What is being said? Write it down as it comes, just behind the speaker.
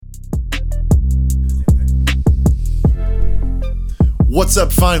What's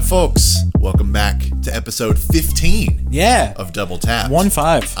up, fine folks? Welcome back to episode 15 of Double Tap.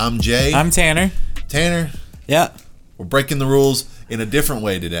 1-5. I'm Jay. I'm Tanner. Tanner, Yeah, we're breaking the rules in a different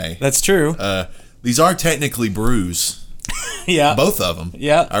way today. that's true. These are technically brews. Yeah. Both of them.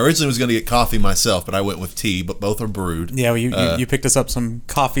 Yeah. I originally was going to get coffee myself, but I went with tea, but both are brewed. Yeah, well, you picked us up some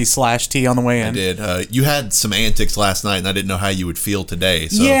coffee/tea on the way in. I did. You had some antics last night, and I didn't know how you would feel today.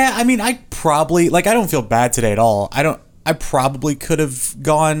 So. Yeah, I mean, I probably, I don't feel bad today at all. I probably could have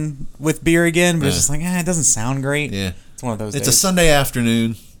gone with beer again, but it's just it doesn't sound great. Yeah. It's one of those It's days. a Sunday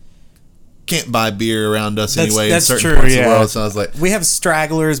afternoon. Can't buy beer around us anyway That's in certain true, parts of yeah. the world, so I was like, We have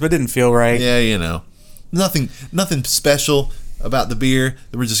stragglers, but it didn't feel right. yeah, you know. Nothing special about the beer.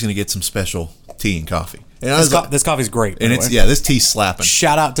 We're just gonna get some special tea and coffee. And This coffee's great. by and the it's way. this tea's slapping.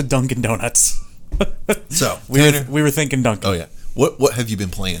 Shout out to Dunkin' Donuts. So we were thinking Dunkin'. oh yeah, what have you been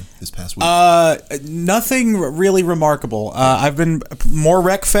playing this past week? Nothing really remarkable. I've been more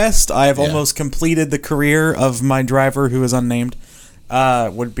Wreckfest. I have almost completed the career of my driver, who is unnamed.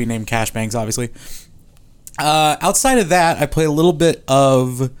 Would be named Cash Banks, obviously. Outside of that, I play a little bit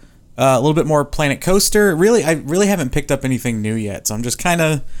more Planet Coaster. I really haven't picked up anything new yet, so I'm just kind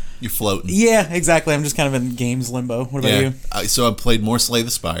of. You're floating. Yeah, exactly. I'm just kind of in games limbo. What about you? So I played more Slay the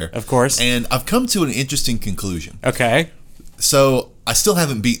Spire, Of course. and I've come to an interesting conclusion. Okay. So I still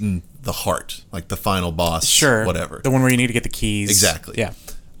haven't beaten the heart, like the final boss. Sure. Whatever. The one where you need to get the keys. Exactly. Yeah.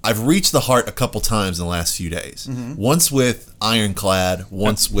 I've reached the heart a couple times in the last few days. Once with Ironclad,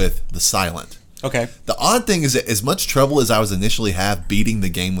 once with the Silent. Okay. The odd thing is that as much trouble as I was initially beating the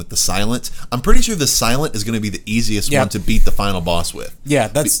game with the Silent, I'm pretty sure the Silent is going to be the easiest one to beat the final boss with. Yeah,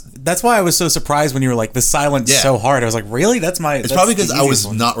 that's why I was so surprised when you were like, the Silent's so hard. I was like, really? It's probably because I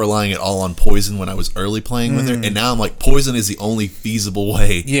was not relying at all on Poison when I was early playing with her, and now I'm like, Poison is the only feasible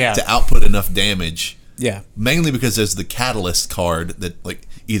way to output enough damage. Yeah. Mainly because there's the Catalyst card that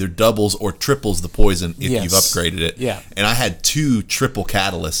either doubles or triples the poison if you've upgraded it. Yeah. And I had 2 triple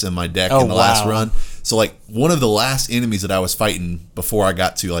Catalysts in my deck in the last run. So one of the last enemies that I was fighting before I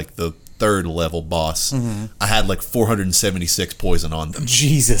got to the 3rd level boss, I had 476 poison on them.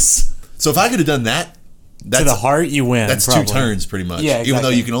 Jesus. So if I could have done that, To the heart, you win. that's probably. 2 turns pretty much. Yeah, Even though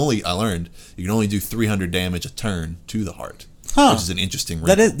exactly. I learned you can only do 300 damage a turn to the heart, Huh. which is an interesting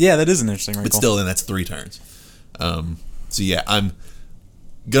wrinkle. That is an interesting wrinkle. But still, then that's 3 turns. So yeah, I'm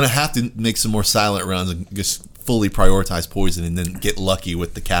gonna have to make some more silent runs and just fully prioritize poison and then get lucky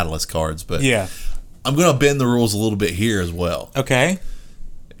with the catalyst cards. But Yeah. I'm gonna bend the rules a little bit here as well, Okay.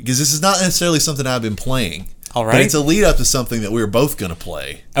 because this is not necessarily something I've been playing. All right. But it's a lead up to something that we're both gonna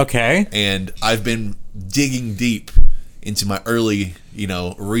play, Okay. and I've been digging deep into my early,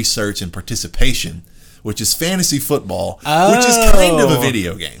 research and participation, which is fantasy football, which is kind of a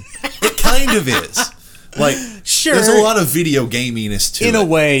video game. It kind of is. Sure. There's a lot of video gaminess to it. In a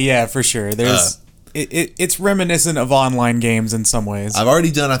way, yeah, for sure. There's it's reminiscent of online games in some ways. I've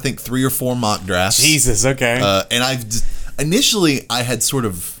already done, I think, 3 or 4 mock drafts. Jesus. Okay. And initially I had sort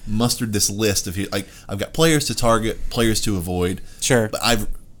of mustered this list of I've got players to target, players to avoid. Sure. But I've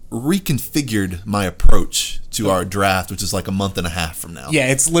reconfigured my approach to our draft, which is a month and a half from now. Yeah,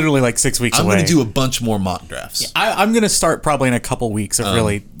 it's literally 6 weeks I'm away. going to do a bunch more mock drafts. I'm going to start probably in a couple weeks of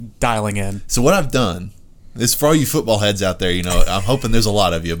really dialing in. So what I've done is, for all you football heads out there, I'm hoping there's a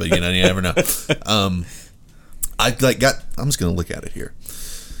lot of you, but you never know. I'm just going to look at it here.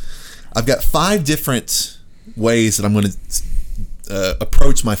 I've got 5 different ways that I'm going to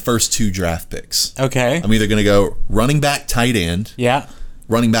approach my first 2 draft picks. Okay. I'm either going to go running back, tight end, Yeah.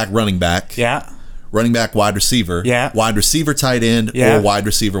 running back, Yeah. running back, wide receiver, Yeah. wide receiver, tight end, Yeah. or wide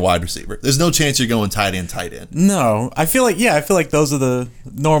receiver. There's no chance you're going tight end. No, I feel like those are the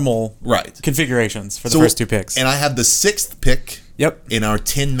normal configurations for the first 2 picks. And I have the 6th pick. Yep. In our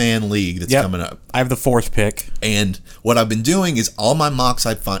 10-man league that's coming up. I have the 4th pick. And what I've been doing is all my mocks,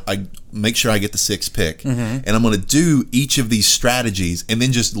 I make sure I get the 6th pick. And I'm going to do each of these strategies and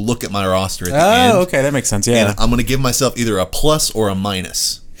then just look at my roster at the end. Oh, okay. That makes sense. Yeah. And I'm going to give myself either a plus or a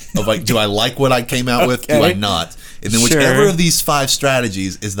minus. Of do I like what I came out with? Do I not? And then whichever of these 5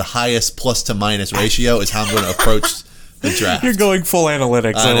 strategies is the highest plus to minus ratio is how I'm going to approach the draft. You're going full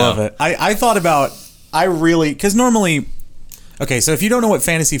analytics. I love it. I thought about, because normally, okay, so if you don't know what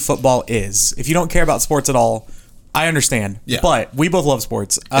fantasy football is, if you don't care about sports at all, I understand. Yeah. But we both love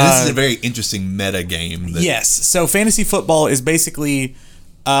sports. And this is a very interesting meta game. Yes. So fantasy football is basically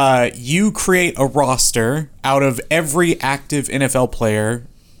you create a roster out of every active NFL player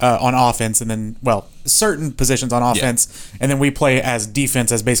on offense, and then, certain positions on offense, and then we play as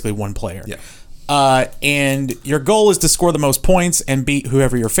defense as basically one player. Yeah. And your goal is to score the most points and beat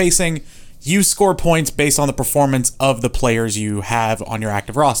whoever you're facing. you score points based on the performance of the players you have on your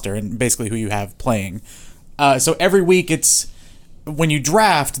active roster and basically who you have playing. So every week when you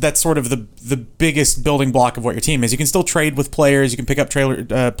draft, that's sort of the biggest building block of what your team is. You can still trade with players. You can pick up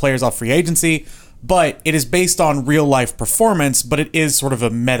players off free agency, but it is based on real life performance, but it is sort of a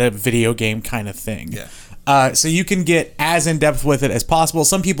meta video game kind of thing. Yeah. So you can get as in depth with it as possible.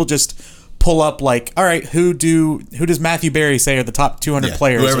 Some people just pull up like, all right, who does Matthew Berry say are the top 200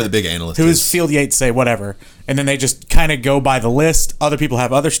 players? Whoever the big analyst who is. is Field Yates say, whatever. And then they just kind of go by the list. Other people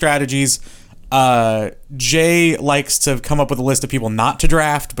have other strategies. Jay likes to come up with a list of people not to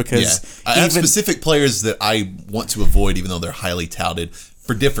draft because I have specific players that I want to avoid even though they're highly touted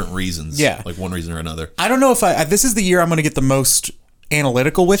for different reasons. Yeah. Like one reason or another. I don't know if this is the year I'm going to get the most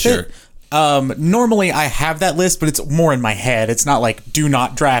analytical with it. Normally I have that list, but it's more in my head. It's not like do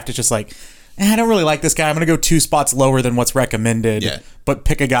not draft. It's just like, I don't really like this guy. I'm going to go 2 spots lower than what's recommended, but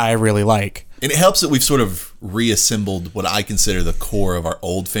pick a guy I really like. And it helps that we've sort of reassembled what I consider the core of our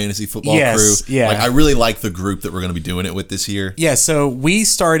old fantasy football crew. Yeah. Like I really like the group that we're going to be doing it with this year. Yeah, so we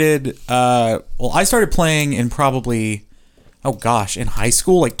started, I started playing in probably, in high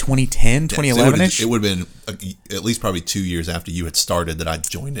school, like 2010, 2011-ish. It would have been at least probably 2 years after you had started that I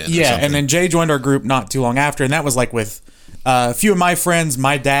joined in. Yeah, and then Jay joined our group not too long after, and that was like with a few of my friends,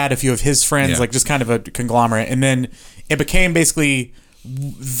 my dad, a few of his friends, like just kind of a conglomerate. And then it became basically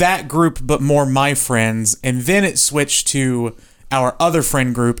that group, but more my friends. And then it switched to our other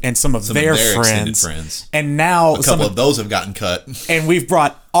friend group and some of their friends. And now a couple of those have gotten cut. And we've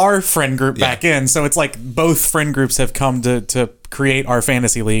brought our friend group back in. So it's like both friend groups have come to create our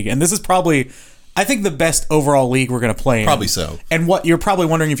fantasy league. And this is probably, I think, the best overall league we're going to play in. Probably so. And what you're probably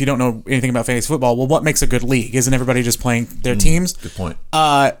wondering if you don't know anything about fantasy football, well, what makes a good league? Isn't everybody just playing their teams? Good point.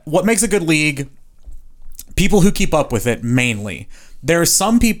 What makes a good league? People who keep up with it, mainly. There are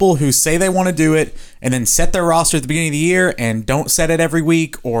some people who say they want to do it and then set their roster at the beginning of the year and don't set it every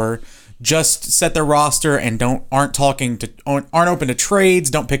week, or just set their roster and aren't open to trades,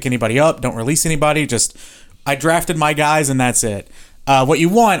 don't pick anybody up, don't release anybody. Just, I drafted my guys and that's it. What you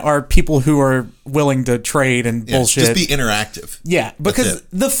want are people who are willing to trade and bullshit. Just be interactive. Yeah, because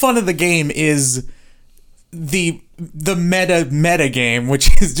the fun of the game is the meta game,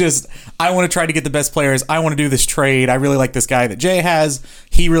 which is just, I want to try to get the best players. I want to do this trade. I really like this guy that Jay has.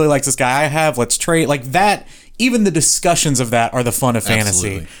 He really likes this guy I have. Let's trade. Like that, even the discussions of that are the fun of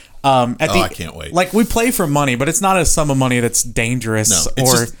fantasy. I can't wait. Like, we play for money, but it's not a sum of money that's dangerous. No,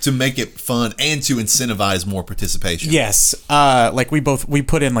 it's just to make it fun and to incentivize more participation. Yes. Like we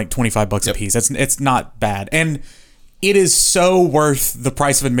put in like $25 a piece. It's not bad. And it is so worth the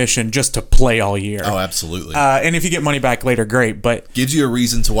price of admission just to play all year. Oh, absolutely. And if you get money back later, great. But gives you a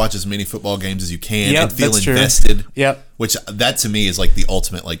reason to watch as many football games as you can and feel that's invested. True. Yep. Which that to me is like the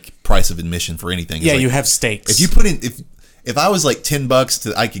ultimate like price of admission for anything. Yeah, like, you have stakes. If you put in if I was like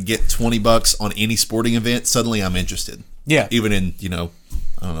 $10 I could get $20 on any sporting event, suddenly I'm interested. Yeah. Even in,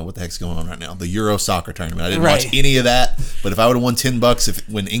 I don't know what the heck's going on right now. The Euro soccer tournament. I didn't watch any of that, but if I would have won $10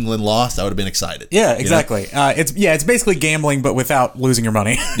 when England lost, I would have been excited. Yeah, exactly. It's basically gambling, but without losing your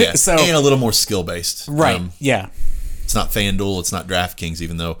money. Yeah, and a little more skill based. Right. It's not FanDuel. It's not DraftKings.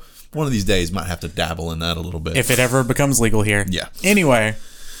 Even though one of these days might have to dabble in that a little bit if it ever becomes legal here. Yeah. Anyway,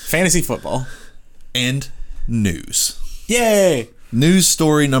 fantasy football and news. Yay! News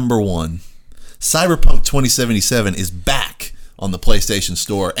story number 1: Cyberpunk 2077 is back on the PlayStation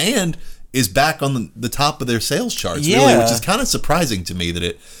Store and is back on the top of their sales charts, really, which is kind of surprising to me that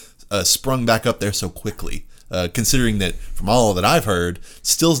it sprung back up there so quickly, considering that from all that I've heard,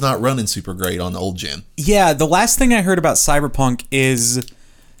 still's not running super great on the old gen. Yeah, the last thing I heard about Cyberpunk is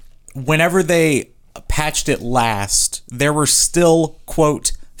whenever they patched it last, there were still,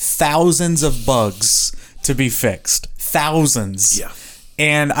 quote, thousands of bugs to be fixed. Thousands. Yeah.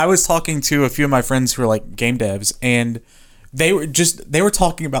 And I was talking to a few of my friends who are like game devs, and they were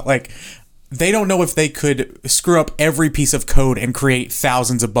talking about like they don't know if they could screw up every piece of code and create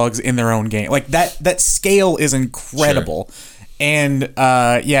thousands of bugs in their own game. Like that scale is incredible. Sure. And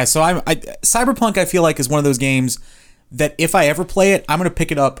so Cyberpunk I feel like is one of those games that if I ever play it, I'm going to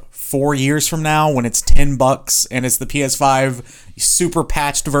pick it up 4 years from now when it's $10 and it's the PS5 super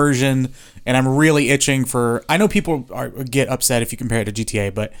patched version, and I'm really itching for... I know people get upset if you compare it to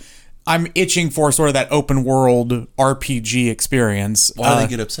GTA, but I'm itching for sort of that open world RPG experience. Why do they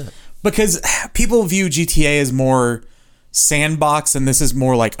get upset? Because people view GTA as more sandbox, and this is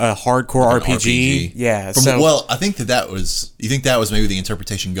more like a hardcore RPG. Yeah. Well, I think that was... You think that was maybe the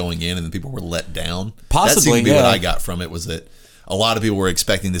interpretation going in, and then people were let down? Possibly, that seemed to be what I got from it, was that a lot of people were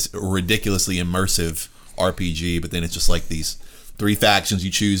expecting this ridiculously immersive RPG, but then it's just like these 3 factions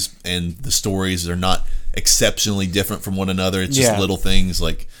you choose, and the stories are not exceptionally different from one another. It's just little things.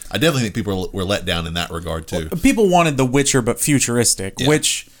 Like, I definitely think people were let down in that regard too. People wanted The Witcher but futuristic,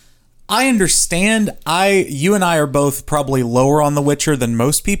 which I understand. You and I are both probably lower on The Witcher than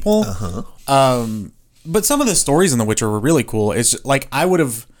most people. But some of the stories in The Witcher were really cool. It's like I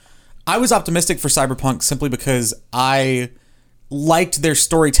was optimistic for Cyberpunk simply because I liked their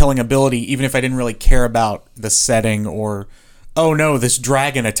storytelling ability, even if I didn't really care about the setting or, oh no, this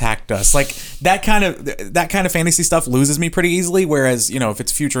dragon attacked us. Like that kind of fantasy stuff loses me pretty easily. Whereas, you know, if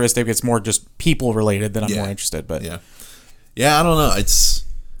it's futuristic, it's more just people related, then I'm more interested. But yeah, I don't know.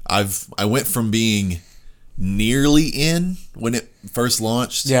 I went from being nearly in when it first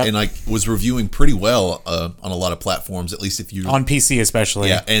launched, and I was reviewing pretty well on a lot of platforms, at least if you on PC especially.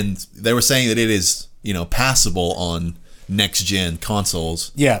 Yeah, and they were saying that it is, you know, passable on next gen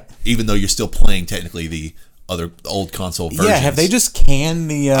consoles. Yeah, even though you're still playing technically the old console versions. Yeah, have they just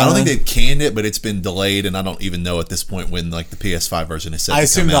canned the... I don't think they've canned it, but it's been delayed, and I don't even know at this point when like the PS5 version is set to come out. I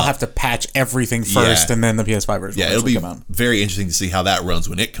assume they'll have to patch everything first, and then the PS5 version it'll be come out. Very interesting to see how that runs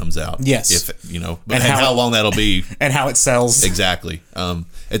when it comes out. Yes. If, you know, and how long that'll be. And how it sells. Exactly.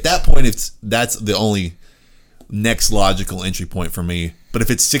 At that point, that's the only next logical entry point for me. But if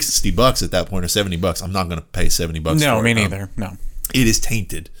it's $60 at that point, or $70, I'm not going to pay $70 No, for me it. neither. No. It is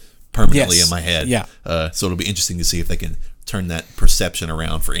tainted permanently in my head. Yeah. So it'll be interesting to see if they can turn that perception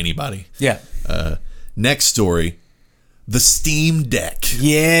around for anybody. Yeah. Next story, the Steam Deck.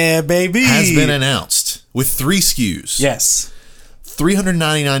 Yeah, baby. Has been announced with 3 SKUs. Yes.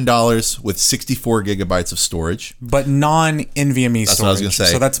 $399 with 64 gigabytes of storage. But non-NVMe storage. That's what I was going to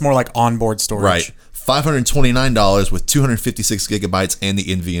say. So that's more like onboard storage. Right. $529 with 256 gigabytes and the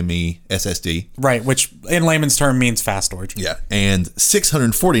NVMe SSD. Right, which in layman's term means fast storage. Yeah. And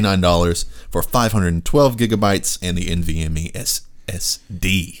 $649 for 512 gigabytes and the NVMe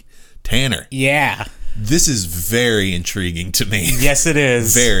SSD. Tanner. Yeah. This is very intriguing to me. Yes, it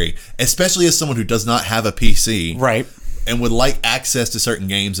is. Very. Especially as someone who does not have a PC. Right. And would like access to certain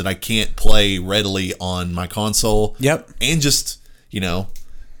games that I can't play readily on my console. Yep. And just, you know,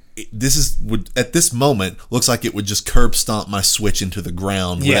 would at this moment looks like it would just curb stomp my Switch into the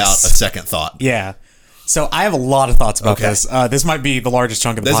ground without a second thought. Yeah. So I have a lot of thoughts about this. This might be the largest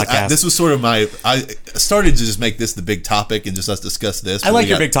chunk of the podcast. This was sort of I started to just make this the big topic and just us discuss this. I like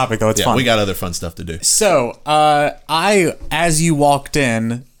your big topic though. It's fun. We got other fun stuff to do. So I, as you walked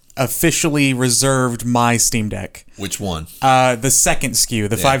in, officially reserved my Steam Deck. Which one? The second SKU,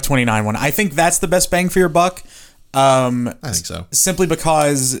 the 529 one. I think that's the best bang for your buck. I think so. Simply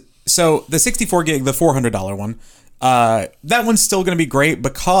because, so the 64 gig, the $400 one, that one's still going to be great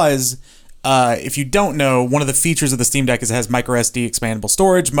because if you don't know, one of the features of the Steam Deck is it has micro SD expandable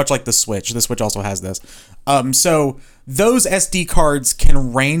storage, much like the Switch. The Switch also has this. So those SD cards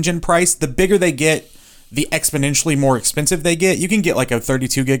can range in price. The bigger they get, the exponentially more expensive they get. You can get like a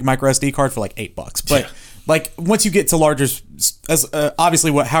 32 gig micro SD card for like $8, but like once you get to larger,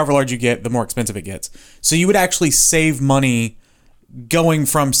 obviously however large you get, the more expensive it gets. So you would actually save money going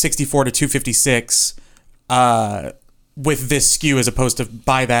from 64 to 256 with this SKU as opposed to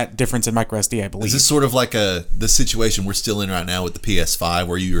buy that difference in micro SD, I believe. Is this sort of like the situation we're still in right now with the PS5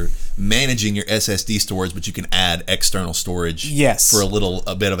 where you're managing your SSD storage, but you can add external storage for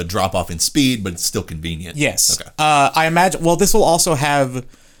a bit of a drop off in speed, but it's still convenient? Yes. Okay. I imagine, well, this also has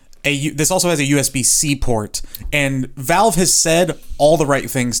a USB-C port, and Valve has said all the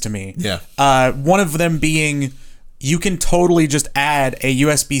right things to me. Yeah. One of them being you can totally just add a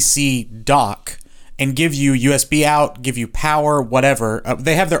USB-C dock and give you USB out, give you power, whatever.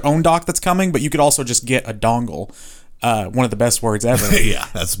 They have their own dock that's coming, but you could also just get a dongle. One of the best words ever. Yeah,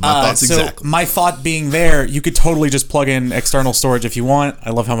 that's my thoughts exactly. So my thought being there, you could totally just plug in external storage if you want.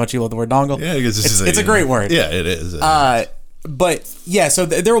 I love how much you love the word dongle. Yeah, it's a great word. Yeah, it is. But yeah, so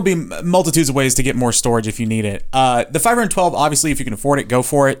there will be multitudes of ways to get more storage if you need it. The 512, obviously, if you can afford it, go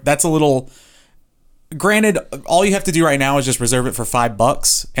for it. That's a little... Granted, all you have to do right now is just reserve it for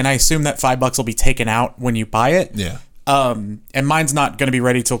 $5, and I assume that $5 will be taken out when you buy it. Yeah. And mine's not going to be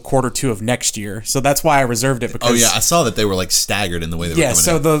ready till Q2 of next year, so that's why I reserved it. Because, oh yeah, I saw that they were like staggered in the way they were coming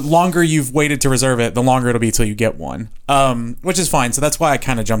so out. the longer you've waited to reserve it, the longer it'll be till you get one. Which is fine. So that's why I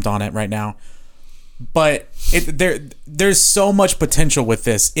kind of jumped on it right now. But there's so much potential with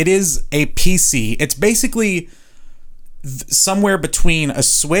this. It is a PC. It's basically somewhere between a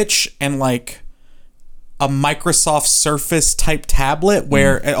Switch and like a Microsoft Surface type tablet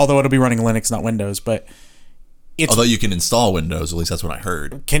where, although it'll be running Linux, not Windows, but Although you can install Windows, at least that's what I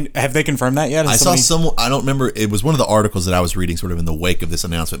heard. Have they confirmed that yet? I saw someone, I don't remember, it was one of the articles that I was reading sort of in the wake of this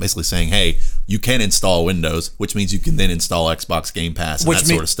announcement, basically saying, hey, you can install Windows, which means you can then install Xbox Game Pass and that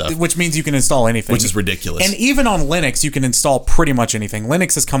sort of stuff. Which means you can install anything. Which is ridiculous. And even on Linux, you can install pretty much anything.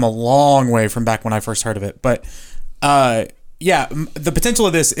 Linux has come a long way from back when I first heard of it. But yeah, the potential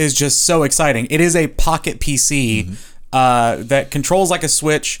of this is just so exciting. It is a pocket PC that controls like a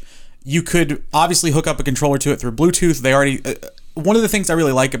Switch. You could obviously hook up a controller to it through Bluetooth. They already one of the things I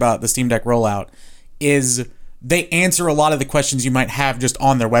really like about the Steam Deck rollout is they answer a lot of the questions you might have just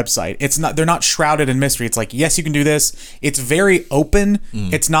on their website. They're not shrouded in mystery. It's like, yes, you can do this. It's very open.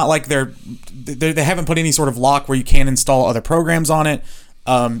 It's not like they haven't put any sort of lock where you can't install other programs on it.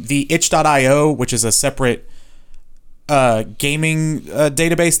 The itch.io, which is a separate gaming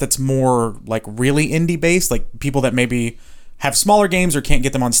database that's more like really indie based, like people that maybe have smaller games or can't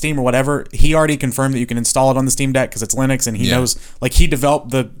get them on Steam or whatever. He already confirmed that you can install it on the Steam Deck because it's Linux, and he knows, like, he developed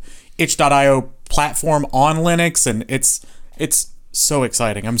the itch.io platform on Linux, and it's so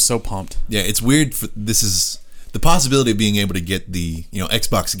exciting. I'm so pumped. Yeah, it's weird. This is the possibility of being able to get the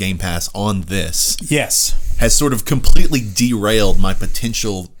Xbox Game Pass on this. Yes, has sort of completely derailed my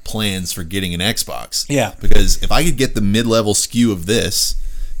potential plans for getting an Xbox. Yeah, because if I could get the mid-level SKU of this,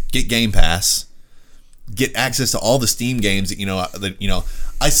 get Game Pass, get access to all the Steam games that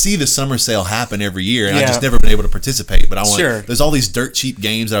I see the summer sale happen every year, and I've just never been able to participate. But I want there's all these dirt cheap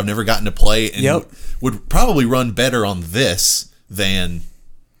games that I've never gotten to play, and would probably run better on this than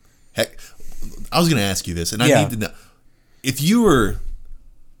heck. I was going to ask you this, and I need to know if you were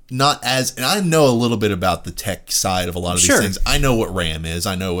not as, and I know a little bit about the tech side of a lot of these things. I know what RAM is.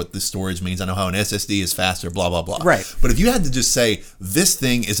 I know what the storage means. I know how an SSD is faster, blah, blah, blah. Right. But if you had to just say, this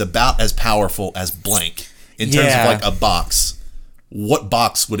thing is about as powerful as blank in terms of like a box, what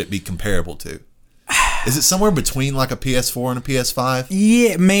box would it be comparable to? Is it somewhere between like a PS4 and a PS5?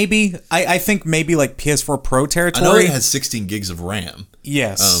 Yeah, maybe. I think maybe like PS4 Pro territory. I know it has 16 gigs of RAM.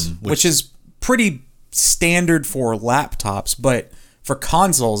 Yes. Which is pretty standard for laptops, but for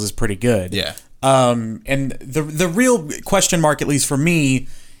consoles is pretty good. Yeah. And the real question mark, at least for me,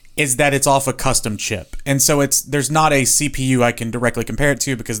 is that it's off a custom chip. And so there's not a CPU I can directly compare it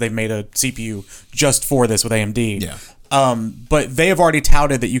to because they've made a CPU just for this with AMD. Yeah. But they have already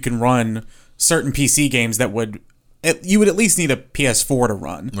touted that you can run certain PC games that you would at least need a PS4 to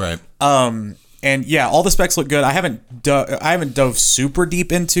run. Right. And yeah, all the specs look good. I haven't dove super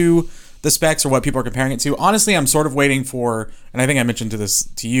deep into the specs or what people are comparing it to. Honestly, I'm sort of waiting for, and I think I mentioned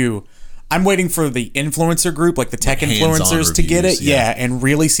to you, I'm waiting for the influencer group, like the tech influencers, to get it, and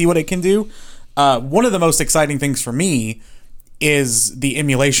really see what it can do. One of the most exciting things for me is the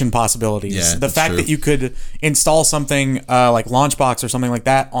emulation possibilities. Yeah, the fact that you could install something like Launchbox or something like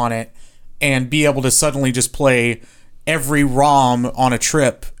that on it and be able to suddenly just play every ROM on a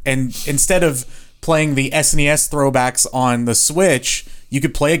trip, and instead of playing the SNES throwbacks on the Switch, you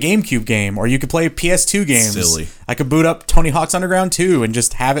could play a GameCube game, or you could play PS2 games. Silly. I could boot up Tony Hawk's Underground 2 and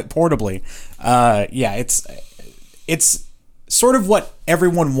just have it portably. It's sort of what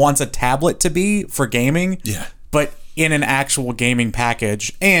everyone wants a tablet to be for gaming. Yeah. But in an actual gaming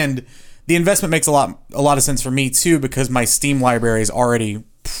package, and the investment makes a lot of sense for me too, because my Steam library is already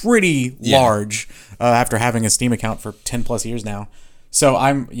pretty large after having a Steam account for 10 plus years now. So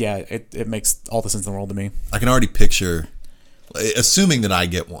it makes all the sense in the world to me. I can already picture, assuming that I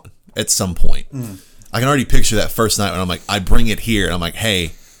get one at some point, I can already picture that first night when I'm like, I bring it here and I'm like,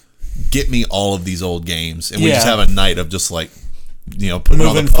 hey, get me all of these old games, and we just have a night of just like, putting moving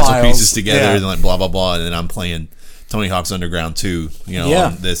all the puzzle files pieces together and like blah blah blah, and then I'm playing Tony Hawk's Underground 2,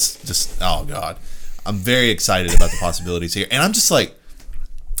 on this. Just, oh god, I'm very excited about the possibilities here, and I'm just like,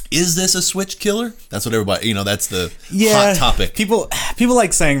 is this a Switch killer? That's what everybody, that's the hot topic. People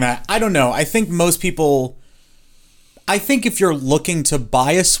like saying that. I don't know. I think most people, if you're looking to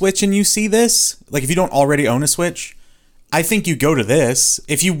buy a Switch and you see this, like if you don't already own a Switch, I think you go to this.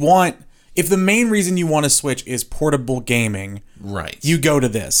 If the main reason you want a Switch is portable gaming, right, you go to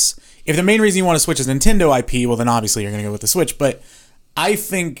this. If the main reason you want to Switch is Nintendo IP, well then obviously you're going to go with the Switch. But I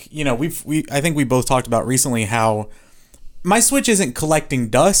think, I think we both talked about recently how my Switch isn't collecting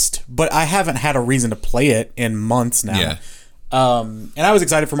dust, but I haven't had a reason to play it in months now. Yeah. And I was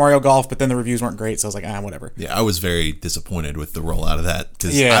excited for Mario Golf, but then the reviews weren't great, so I was like, whatever. Yeah, I was very disappointed with the rollout of that,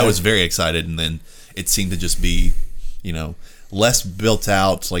 because I was very excited, and then it seemed to just be, less built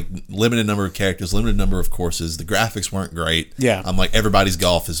out, like limited number of characters, limited number of courses. The graphics weren't great. Yeah. I'm like, Everybody's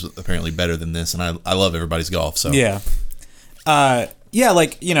Golf is apparently better than this, and I love Everybody's Golf. So yeah. The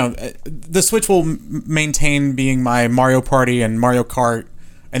Switch will maintain being my Mario Party and Mario Kart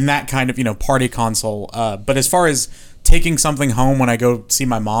and that kind of, party console. But as far as taking something home when I go see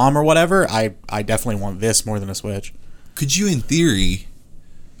my mom or whatever, I definitely want this more than a Switch. Could you, in theory,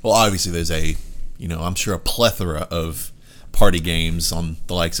 well, obviously there's I'm sure a plethora of party games on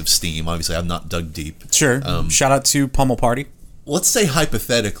the likes of Steam. Obviously, I've not dug deep. Sure. Shout out to Pummel Party. Let's say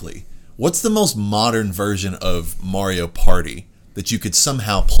hypothetically, what's the most modern version of Mario Party that you could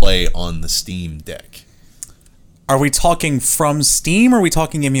somehow play on the Steam Deck? Are we talking from Steam or are we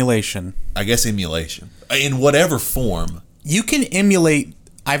talking emulation? I guess emulation. In whatever form. You can emulate,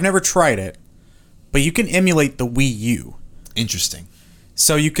 I've never tried it, but you can emulate the Wii U. Interesting.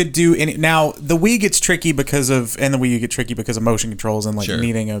 So you could do now the Wii gets tricky because of motion controls and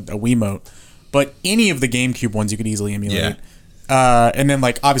needing a Wiimote. But any of the GameCube ones you could easily emulate. Yeah. And then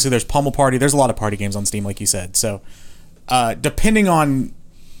obviously there's Pummel Party. There's a lot of party games on Steam, like you said. So depending on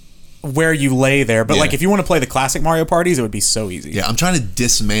where you lay there, but if you want to play the classic Mario parties, it would be so easy. Yeah, I'm trying to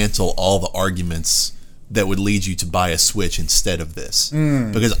dismantle all the arguments that would lead you to buy a Switch instead of this.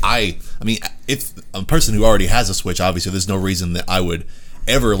 Because I mean, if I'm a person who already has a Switch, obviously there's no reason that I would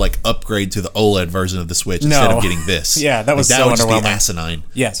ever upgrade to the OLED version of the Switch instead of getting this. Yeah, that was that so would just underwhelming. be asinine.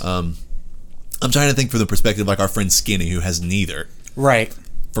 Yes. I'm trying to think from the perspective our friend Skinny, who has neither. Right.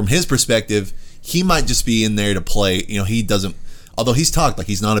 From his perspective, he might just be in there to play. He doesn't. Although he's talked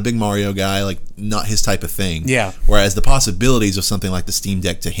he's not a big Mario guy, not his type of thing. Yeah. Whereas the possibilities of something like the Steam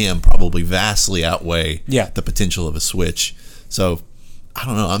Deck to him probably vastly outweigh the potential of a Switch. So I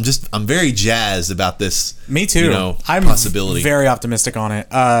don't know. I'm very jazzed about this. Me too. I'm possibility. Very optimistic on it.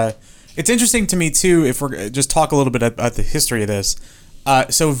 It's interesting to me too. If we're just talk a little bit about the history of this.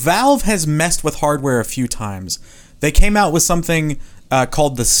 So Valve has messed with hardware a few times. They came out with something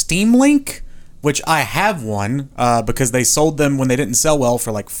called the Steam Link, which I have one because they sold them when they didn't sell well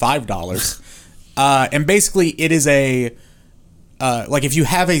for $5. And basically it is a if you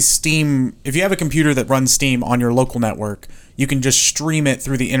have a computer that runs Steam on your local network, you can just stream it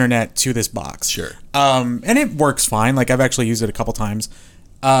through the internet to this box. Sure. And it works fine. I've actually used it a couple times.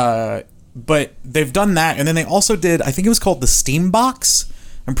 But they've done that, and then they also did, I think it was called the Steam Box.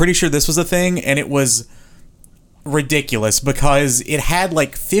 I'm pretty sure this was a thing, and it was ridiculous because it had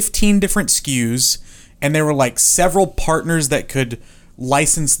 15 different SKUs, and there were several partners that could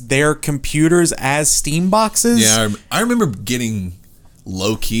license their computers as Steam boxes. Yeah, I remember getting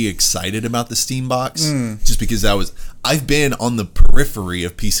low-key excited about the Steam Box just because I've been on the periphery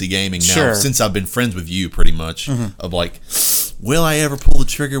of PC gaming now since I've been friends with you, pretty much. Of will I ever pull the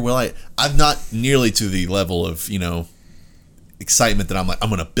trigger? I'm not nearly to the level of excitement that I'm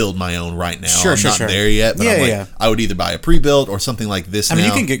going to build my own right now. I'm not there yet, but I would either buy a pre-built or something like this. I mean,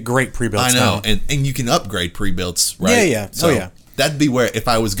 you can get great pre-builts. I know, now. and you can upgrade pre-builts, right? Yeah. So that'd be where, if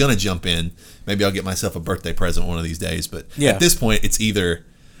I was going to jump in, maybe I'll get myself a birthday present one of these days. But at this point, it's either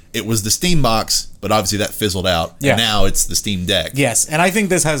it was the Steam Box, but obviously that fizzled out, and now it's the Steam Deck. Yes, and I think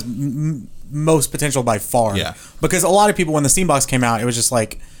this has most potential by far. Yeah, because a lot of people, when the Steam Box came out, it was just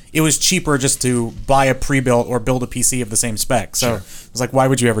it was cheaper just to buy a pre-built or build a PC of the same spec. So it was why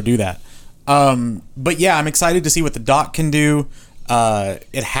would you ever do that? But yeah, I'm excited to see what the dock can do.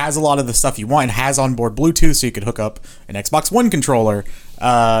 It has a lot of the stuff you want. It has onboard Bluetooth, so you could hook up an Xbox One controller.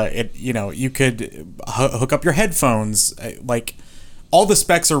 You could hook up your headphones. All the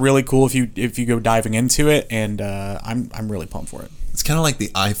specs are really cool if you go diving into it, and I'm really pumped for it. It's kind of like the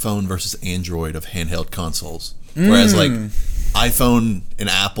iPhone versus Android of handheld consoles. Whereas iPhone and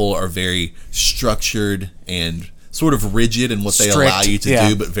Apple are very structured and sort of rigid in what they allow you to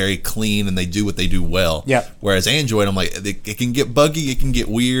do, but very clean, and they do what they do well. Yeah. Whereas Android, I'm it can get buggy, it can get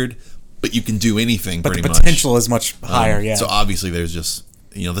weird, but you can do anything pretty much. But the potential is much higher, So obviously there's just,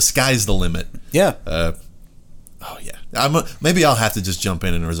 the sky's the limit. Yeah. Maybe I'll have to just jump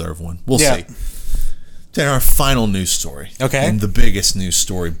in and reserve one. We'll see. Then our final news story. Okay. And the biggest news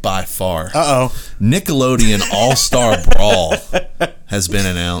story by far. Nickelodeon All-Star Brawl has been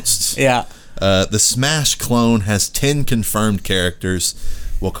announced. Yeah. The Smash clone has 10 confirmed characters,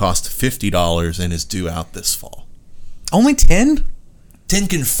 will cost $50, and is due out this fall. Only 10? 10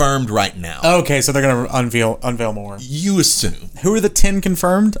 confirmed right now. Okay, so they're going to unveil more. You assume. Who are the 10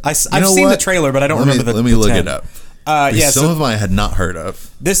 confirmed? I've seen the trailer, but I don't remember the 10. Let me look it up. Some of them I had not heard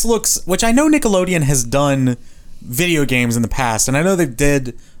of. This looks, which I know Nickelodeon has done video games in the past, and I know they've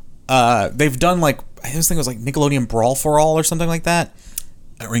done I think it was Nickelodeon Brawl for All or something like that.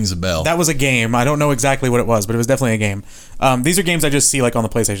 That rings a bell. That was a game. I don't know exactly what it was, but it was definitely a game. These are games I just see on the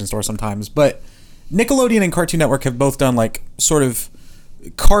PlayStation Store sometimes. But Nickelodeon and Cartoon Network have both done sort of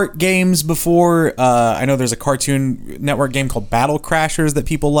kart games before. I know there's a Cartoon Network game called Battle Crashers that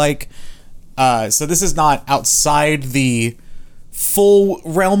people like. So this is not outside the full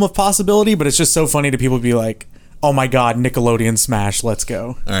realm of possibility, but it's just so funny to people to be like, oh my god, Nickelodeon Smash, let's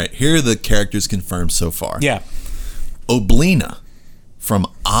go. All right, here are the characters confirmed so far. Yeah. Oblina from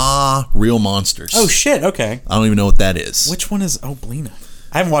Real Monsters. Oh shit, okay. I don't even know what that is. Which one is Oblina?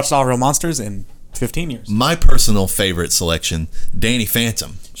 I haven't watched All Real Monsters in 15 years. My personal favorite selection, Danny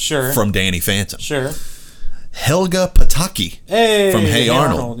Phantom. Sure. From Danny Phantom. Sure. Helga Pataki from Hey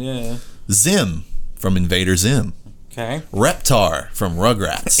Arnold. Yeah. Zim from Invader Zim. Okay. Reptar from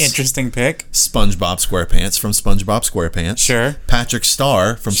Rugrats. Interesting pick. SpongeBob SquarePants from SpongeBob SquarePants. Sure. Patrick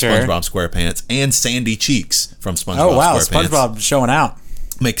Star from Sure. SpongeBob SquarePants. And Sandy Cheeks from SpongeBob Oh wow, SquarePants. SpongeBob showing out.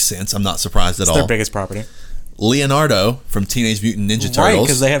 Makes sense. I'm not surprised at all. Their biggest property. Leonardo from Teenage Mutant Ninja Right, Turtles.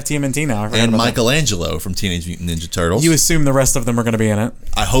 because they have TMNT now. I forgot And about that. Michelangelo from Teenage Mutant Ninja Turtles. You assume the rest of them are going to be in it.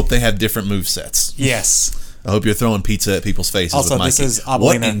 I hope they have different movesets. Yes. I hope you're throwing pizza at people's faces Also, with Mikey. this is Oblina.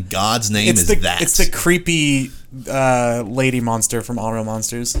 What in God's name is that? It's the creepy lady monster from All Real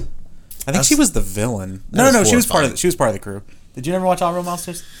Monsters. I think she was the villain. No, she was part of the crew. Did you never watch All Real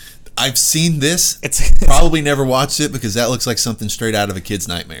Monsters? I've seen this. It's Probably never watched it because that looks like something straight out of a kid's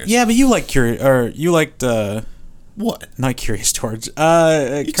nightmares. Yeah, but you liked What? not Curious George. You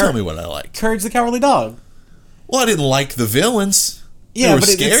tell me what I like. Courage the Cowardly Dog. Well, I didn't like the villains. Yeah, they were but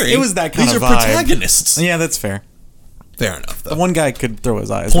scary. it was that kind These of are vibe. protagonists. Yeah, that's fair. Fair enough, though. The one guy could throw his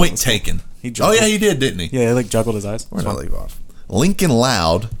eyes. Point taken. He Oh, juggled. yeah, he did, didn't he? Yeah, he like juggled his eyes. Where did I leave off? Lincoln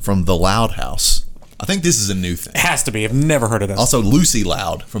Loud from The Loud House. I think this is a new thing. It has to be. I've never heard of this. Also, Lucy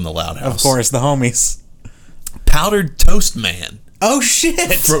Loud from The Loud House. Of course, the homies. Powdered Toast Man Oh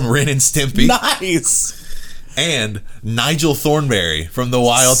shit! from Ren and Stimpy. Nice. And Nigel Thornberry from The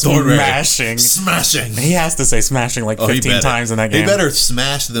Wild Thornberry. Smashing. He has to say smashing like 15 times in that game. He better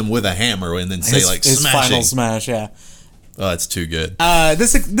smash them with a hammer and then say his smashing. final smash, yeah. Oh, that's too good.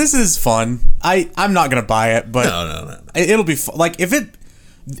 This is fun. I'm not gonna buy it, but No. it'll be like if it.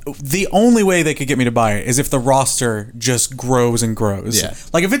 The only way they could get me to buy it is if the roster just grows and grows. Yeah.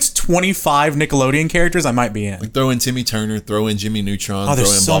 Like if it's 25 Nickelodeon characters, I might be in. Like throw in Timmy Turner, throw in Jimmy Neutron, Oh, there's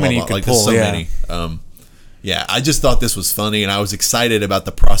throw in so blah, many blah, you blah. could There's pull, so yeah. many. Yeah, I just thought this was funny, and I was excited about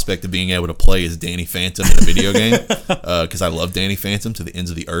the prospect of being able to play as Danny Phantom in a video game because I love Danny Phantom to the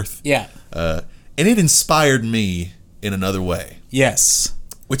ends of the earth. Yeah. And it inspired me in another way, Yes.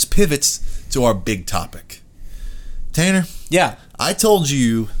 which pivots to our big topic. Tanner, Yeah. I told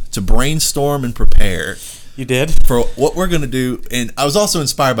you to brainstorm and prepare You did? for what we're going to do, and I was also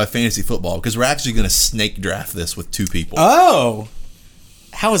inspired by fantasy football because we're actually going to snake draft this with two people. Oh.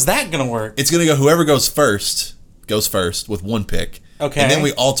 How is that gonna work? It's going to go whoever goes first with one pick. Okay. And then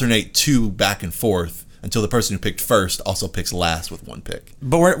we alternate two back and forth until the person who picked first also picks last with one pick.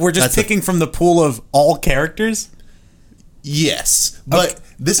 But we're just That's picking from the pool of all characters? Yes. But Okay.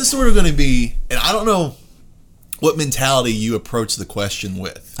 this is sort of going to be, and I don't know what mentality you approach the question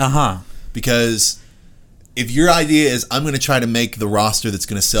with. Uh-huh. Because if your idea is I'm going to try to make the roster that's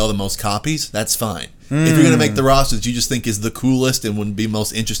going to sell the most copies, that's fine. If you're going to make the roster that you just think is the coolest and would be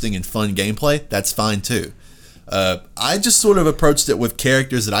most interesting and fun gameplay, that's fine too. I just sort of approached it with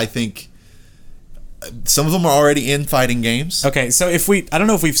characters that I think some of them are already in fighting games. Okay, so I don't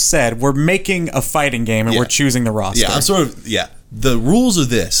know if we've said, we're making a fighting game and Yeah. we're choosing the roster. Yeah, the rules are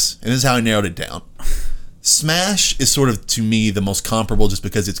this, and this is how I narrowed it down. Smash is sort of, to me, the most comparable just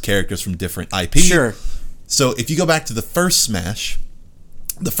because it's characters from different IP. Sure. So if you go back to the first Smash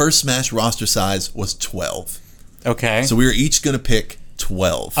roster size was 12. Okay. So we were each going to pick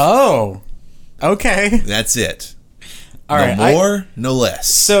 12. Oh. Okay. That's it. All no right. more, no less.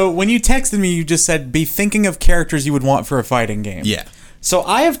 So when you texted me, you just said, be thinking of characters you would want for a fighting game. Yeah. So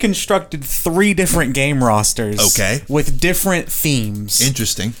I have constructed 3 different game rosters. Okay. With different themes.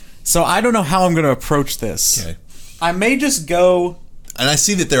 Interesting. So I don't know how I'm going to approach this. Okay. I may just go... And I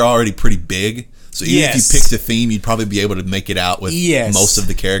see that they're already pretty big. So even if you picked a theme, you'd probably be able to make it out with most of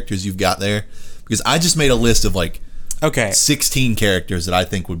the characters you've got there. Because I just made a list of like 16 characters that I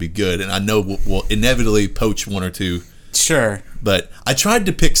think would be good. And I know we'll inevitably poach one or two. Sure. But I tried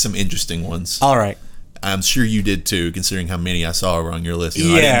to pick some interesting ones. All right. I'm sure you did too, considering how many I saw were on your list. I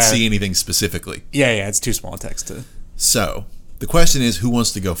Yeah. didn't see anything specifically. Yeah, it's too small a text to... So, the question is, who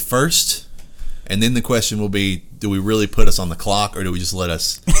wants to go first? And then the question will be, do we really put us on the clock, or do we just let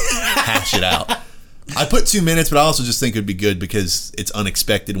us hash it out? I put 2 minutes, but I also just think it would be good because it's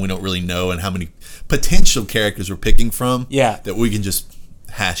unexpected and we don't really know and how many potential characters we're picking from. Yeah. That we can just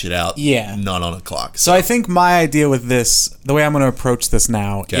hash it out. Yeah. Not on a clock. So I think my idea with this, the way I'm going to approach this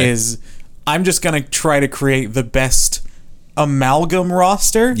now, is I'm just going to try to create the best amalgam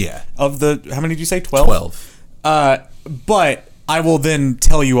roster. Yeah. Of the, how many did you say? 12? 12. But I will then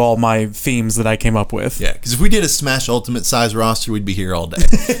tell you all my themes that I came up with. Yeah, because if we did a Smash Ultimate size roster, we'd be here all day.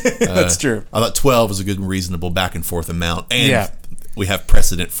 That's true. I thought 12 was a good, reasonable back and forth amount, and Yeah. we have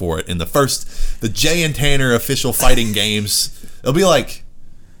precedent for it. In the Jay and Tanner official fighting games, it'll be like,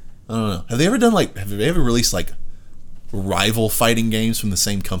 I don't know. Have they ever released like rival fighting games from the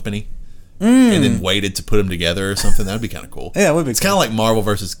same company? And then waited to put them together or something? That'd be kind of cool. Yeah, it would be. It's kind of like Marvel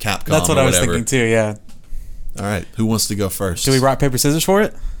versus Capcom. That's what or I was whatever. thinking too. Yeah. All right, who wants to go first? Do we rock paper scissors for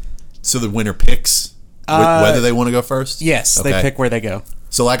it? So the winner picks whether they want to go first? Yes, Okay. they pick where they go,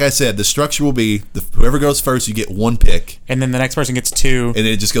 So like I said, the structure will be whoever goes first, you get one pick, and then the next person gets two. and then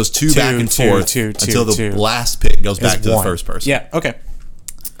it just goes two back and two, forth two, until the two. last pick goes back is to one. the first person. Yeah. Okay.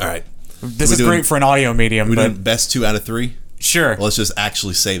 All right. This We is doing- great for an audio medium, We're but doing best 2 out of 3. sure. Well, let's just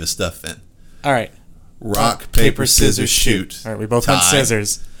actually say the stuff then. All right. Rock, paper, scissors, shoot. All right, we both went Tie.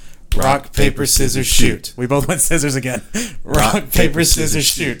 scissors. Rock, paper, scissors, shoot. We both went scissors again. Rock, paper, scissors,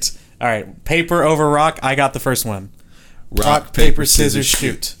 shoot. All right, paper over rock. I got the first one. Rock, paper, scissors,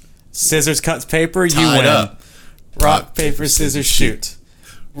 shoot. Scissors cuts paper. You Tied win. up. Rock, paper, scissors, shoot.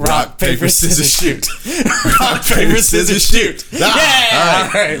 Rock, paper, scissors, shoot. Rock, paper, scissors, shoot. Yeah. Ah,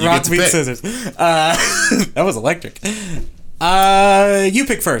 All right. You Rock get to beat pick. scissors. That was electric. You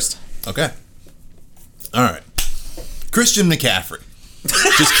pick first. Okay. All right. Christian McCaffrey.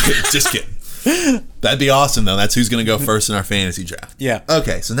 Just kidding. Just kidding. That'd be awesome, though. That's who's going to go first in our fantasy draft. Yeah.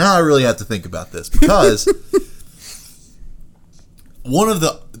 Okay, so now I really have to think about this because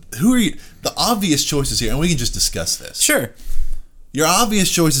the obvious choices here, and we can just discuss this. Sure. Your obvious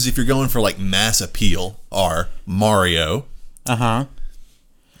choices, if you're going for like mass appeal, are Mario. Uh-huh.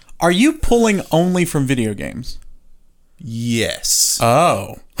 Are you pulling only from video games? Yes.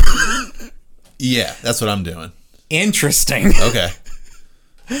 Oh. Yeah, that's what I'm doing. Interesting. Okay.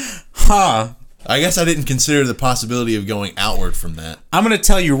 Huh. I guess I didn't consider the possibility of going outward from that. I'm going to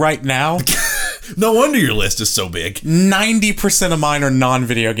tell you right now, No wonder your list is so big. 90% of mine are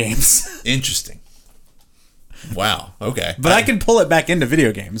non-video games. Interesting. Wow. Okay. But I can pull it back into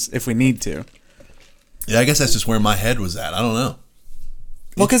video games if we need to. Yeah, I guess that's just where my head was at. I don't know.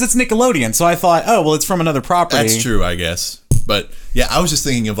 Well, because it's Nickelodeon, so I thought, oh, well, it's from another property. That's true, I guess. But yeah, I was just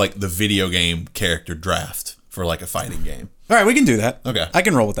thinking of like the video game character draft for like a fighting game. All right, we can do that. Okay. I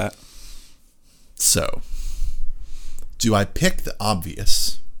can roll with that. So, do I pick the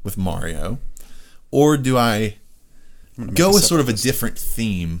obvious with Mario, or do I go with sort of a different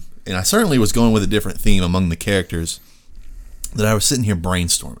theme? And I certainly was going with a different theme among the characters that I was sitting here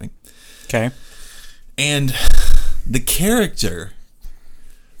brainstorming. Okay. And the character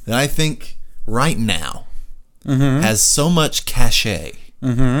that I think right now has so much cachet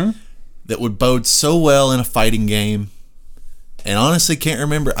that would bode so well in a fighting game, and honestly can't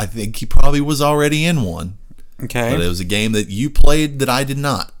remember. I think he probably was already in one. Okay. But it was a game that you played that I did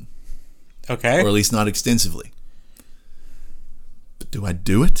not, Okay. or at least not extensively. But do I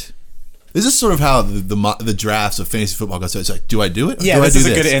do it? This is sort of how the drafts of fantasy football go. So it's like, do I do it? Or Yeah, do this I is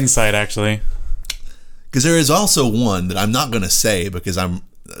do a good insight, actually. Because there is also one that I'm not going to say because I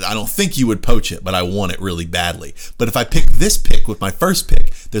don't think you would poach it, but I want it really badly. But if I pick this pick with my first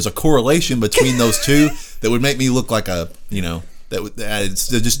pick, there's a correlation between those two that would make me look like a,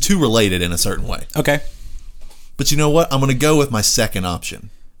 they're just too related in a certain way. Okay. But you know what? I'm going to go with my second option.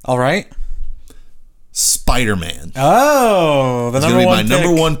 All right. Spider-Man. Oh, the It's number going to be one my pick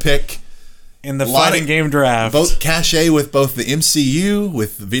number one pick. in the lot fighting of- game draft. Both cachet with both the MCU,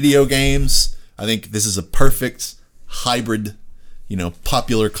 with video games. I think this is a perfect hybrid,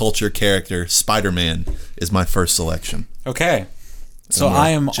 popular culture character. Spider-Man is my first selection. Okay. So I'm gonna I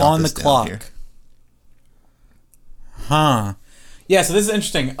am jot on the this down clock. here. Huh. Yeah, so this is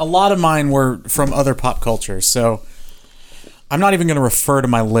interesting. A lot of mine were from other pop culture, so I'm not even going to refer to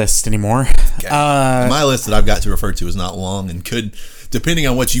my list anymore. My list that I've got to refer to is not long and could, depending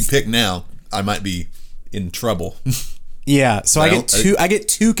on what you pick now, I might be in trouble. Yeah, so I Well, get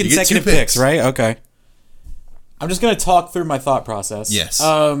two consecutive picks. picks, right? Okay. I'm just going to talk through my thought process. Yes.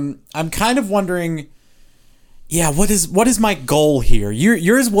 I'm kind of wondering, yeah, what is my goal here?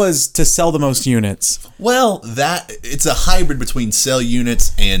 Yours was to sell the most units. Well, it's a hybrid between sell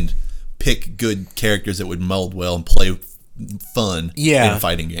units and pick good characters that would mold well and play fun in a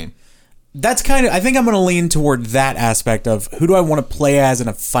fighting game. That's kind of, I think I'm going to lean toward that aspect of who do I want to play as in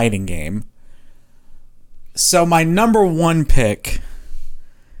a fighting game. So my number one pick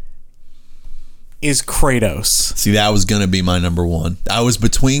is Kratos. See, that was going to be my number one. I was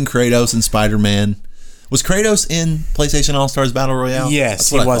between Kratos and Spider-Man. Was Kratos in PlayStation All-Stars Battle Royale? Yes,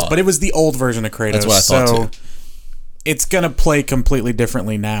 That's what he I was, thought. but it was the old version of Kratos. That's what I thought, so too. it's going to play completely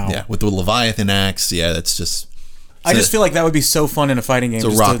differently now. Yeah, with the Leviathan axe. Yeah, that's just I just feel like that would be so fun in a fighting game. It's a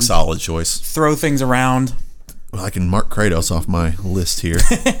just rock to solid choice. throw things around. Well, I can mark Kratos off my list here.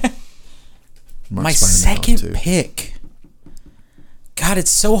 Mark My Spider-Man off, second too. pick. God,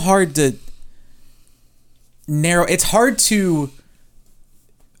 it's so hard to narrow. It's hard to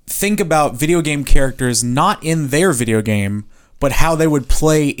think about video game characters not in their video game, but how they would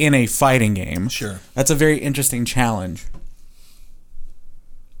play in a fighting game. Sure. That's a very interesting challenge.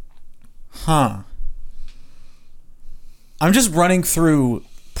 Huh. I'm just running through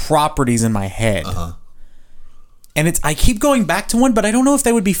properties in my head. Uh-huh. And I keep going back to one, but I don't know if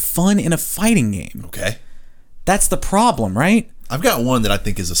they would be fun in a fighting game. Okay. That's the problem, right? I've got one that I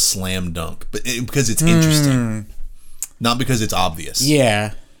think is a slam dunk, but because it's interesting, not because it's obvious.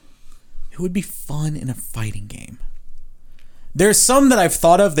 Yeah. Who would be fun in a fighting game? There's some that I've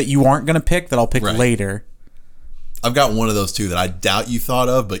thought of that you aren't going to pick that I'll pick Right. later. I've got one of those too that I doubt you thought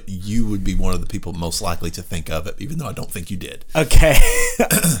of, but you would be one of the people most likely to think of it, even though I don't think you did. Okay.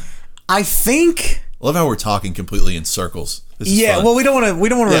 I think. I love how we're talking completely in circles. This is fun. Well, we don't want to you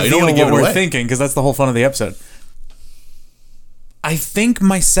don't reveal wanna give what it we're away. thinking because that's the whole fun of the episode. I think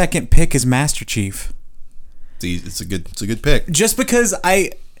my second pick is Master Chief. It's a good pick. Just because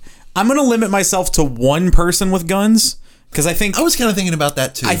I'm going to limit myself to one person with guns because I think I was kind of thinking about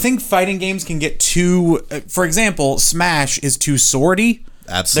that too. I think fighting games can get too. For example, Smash is too swordy.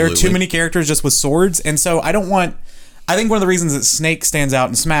 Absolutely. There are too many characters just with swords, and so I don't want. I think one of the reasons that Snake stands out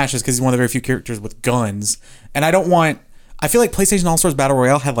in Smash is because he's one of the very few characters with guns, and I don't want. I feel like PlayStation All Stars Battle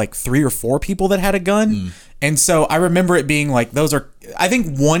Royale had like 3 or 4 people that had a gun, and so I remember it being like those are. I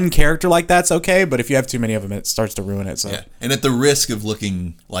think one character like that's okay, but if you have too many of them, it starts to ruin it. So Yeah, and at the risk of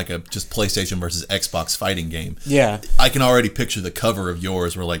looking like a just PlayStation versus Xbox fighting game, yeah. I can already picture the cover of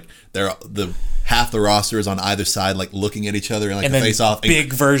yours where like half the roster is on either side, like looking at each other and like And the then face off.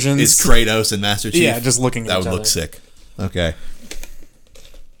 big versions. Is Kratos and Master Chief? Yeah, just looking at that each would other. look sick. Okay.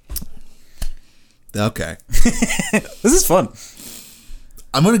 Okay. This is fun.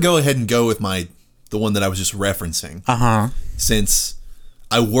 I'm gonna go ahead and go with the one that I was just referencing, since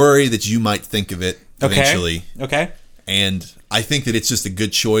I worry that you might think of it eventually. Okay. And I think that it's just a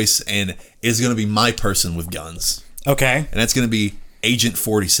good choice and is going to be my person with guns. Okay. And that's going to be Agent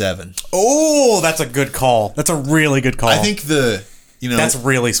 47. Oh, that's a good call. That's a really good call. I think that's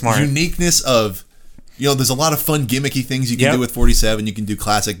really smart. uniqueness of, there's a lot of fun gimmicky things you can Yep. do with 47. You can do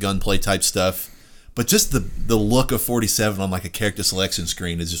classic gunplay type stuff. But just the look of 47 on like a character selection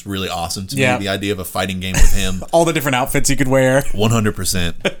screen is just really awesome to Yeah. me. The idea of a fighting game with him. All the different outfits you could wear.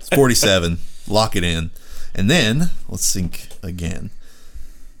 100%. It's 47. Lock it in. And then, let's think again.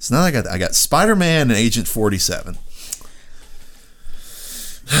 So now I got Spider-Man and Agent 47.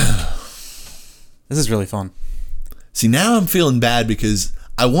 This is really fun. See, now I'm feeling bad because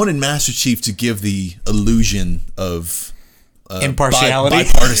I wanted Master Chief to give the illusion of Impartiality.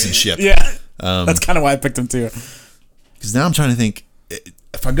 bipartisanship. Yeah. That's kind of why I picked him too. Because now I'm trying to think,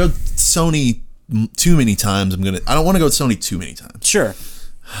 if I go Sony too many times, I don't want to go Sony too many times. Sure.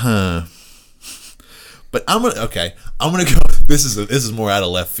 But I'm gonna go. This is more out of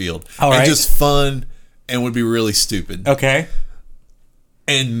left field. All right. And just fun and would be really stupid. Okay.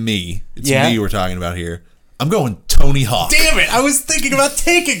 And me. It's Yeah. me we're talking about here. I'm going Tony Hawk. Damn it! I was thinking about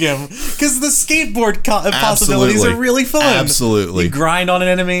taking him because the skateboard possibilities Absolutely. are really fun. Absolutely. You grind on an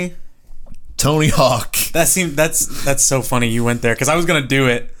enemy. Tony Hawk. That's so funny you went there because I was gonna do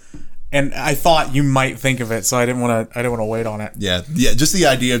it, and I thought you might think of it, so I didn't want to wait on it. Yeah. Just the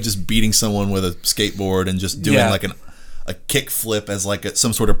idea of just beating someone with a skateboard and just doing Yeah. like a kick flip as like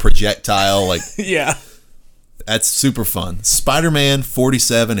some sort of projectile. Like Yeah. that's super fun. Spider-Man,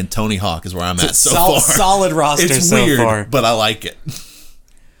 47, and Tony Hawk is where I'm at so far. Solid roster It's so weird, far. but I like it.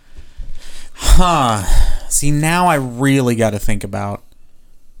 See, now I really got to think about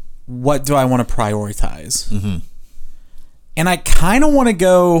what do I want to prioritize. Mm-hmm. And I kind of want to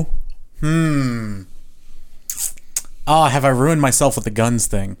go, oh, have I ruined myself with the guns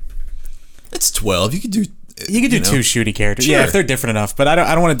thing? It's 12. You could do. You could do 2 shooty characters. Sure. Yeah, if they're different enough. But I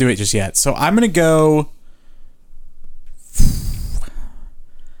don't want to do it just yet. So I'm going to go...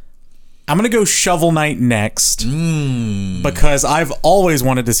 Shovel Knight next because I've always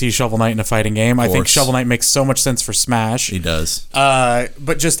wanted to see Shovel Knight in a fighting game. I think course. Shovel Knight makes so much sense for Smash. He does.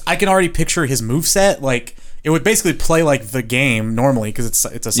 But just I can already picture his moveset. Like it would basically play like the game normally because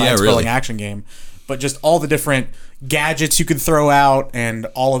it's a side-scrolling really. action game. But just all the different gadgets you could throw out and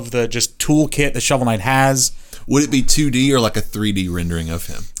all of the just toolkit that Shovel Knight has. Would it be 2D or like a 3D rendering of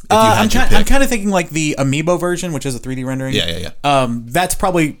him? If I'm kind of thinking like the Amiibo version, which is a 3D rendering. Yeah. That's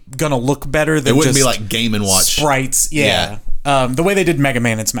probably gonna look better than It wouldn't just be like Game & Watch. sprites. Yeah. The way they did Mega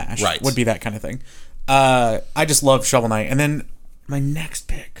Man and Smash Right. would be that kind of thing. I just love Shovel Knight. And then my next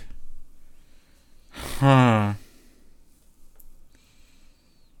pick. I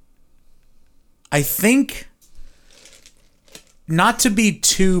think, not to be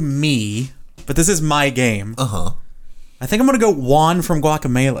too me, but this is my game. I think I'm going to go Juan from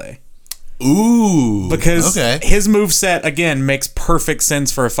Guacamelee. Ooh. Because his moveset, again, makes perfect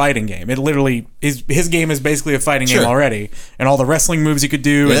sense for a fighting game. It literally, his game is basically a fighting game already. And all the wrestling moves you could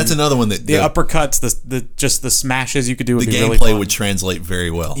do. Yeah, that's another one that... The uppercuts, just the smashes you could do would be really fun. The gameplay would translate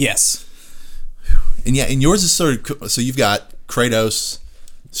very well. Yes. And yeah, and yours is sort of... So you've got Kratos,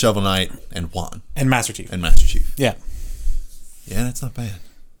 Shovel Knight, and Juan. And Master Chief. Yeah. Yeah, that's not bad.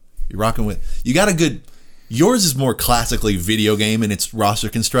 You're rocking with... You got a good... Yours is more classically video game in its roster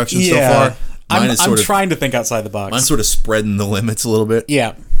construction so far. I'm trying to think outside the box. Mine's sort of spreading the limits a little bit.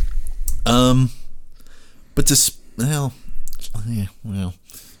 Yeah. But to... Well...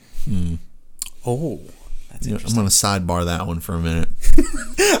 Oh, that's interesting. I'm going to sidebar that one for a minute.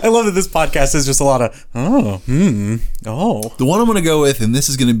 I love that this podcast is just a lot of, oh. The one I'm going to go with, and this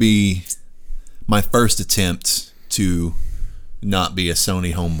is going to be my first attempt to not be a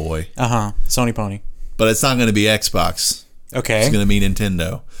Sony homeboy. Sony pony. But it's not going to be Xbox. Okay. It's going to be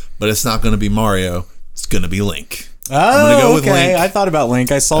Nintendo. But it's not going to be Mario. It's going to be Link. Oh, I'm going to go with Link. I thought about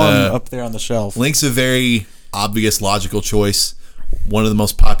Link. I saw him up there on the shelf. Link's a very obvious, logical choice. One of the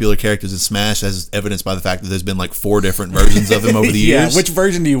most popular characters in Smash, as evidenced by the fact that there's been like 4 different versions of him over the years. Which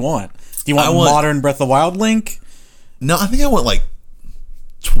version do you want? Do you want modern Breath of the Wild Link? No, I think I want like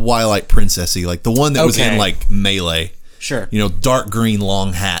Twilight Princessy, like the one that was in like Melee. Sure. You know, dark green,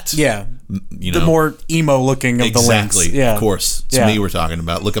 long hat. Yeah. You know, the more emo looking of the Links. Exactly. Yeah. Of course. It's me we're talking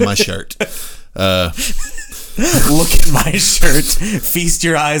about. Look at my shirt. Look at my shirt. Feast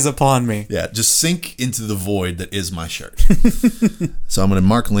your eyes upon me. Yeah, just sink into the void that is my shirt. So I'm going to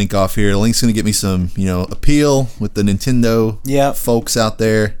mark Link off here. Link's going to get me some, appeal with the Nintendo folks out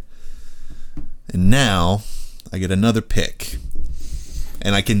there. And now I get another pick.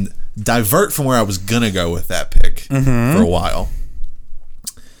 And I can divert from where I was going to go with that pick for a while.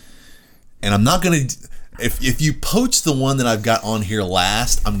 And I'm not going to... If you poach the one that I've got on here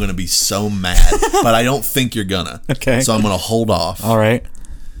last, I'm going to be so mad. But I don't think you're going to. Okay. So I'm going to hold off. All right.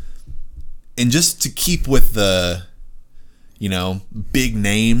 And just to keep with the, big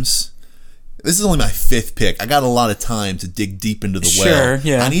names, this is only my 5th pick. I got a lot of time to dig deep into the well. Sure,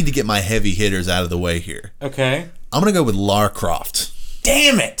 yeah. I need to get my heavy hitters out of the way here. Okay. I'm going to go with Lara Croft.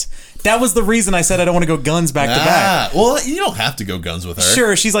 Damn it. That was the reason I said I don't want to go guns back to back. Well, you don't have to go guns with her.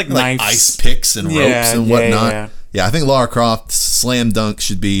 Sure, she's like knives. Ice picks and ropes and whatnot. Yeah, I think Lara Croft slam dunk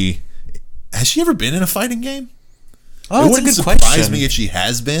should be... Has she ever been in a fighting game? Oh, that's a good question. It wouldn't surprise me if she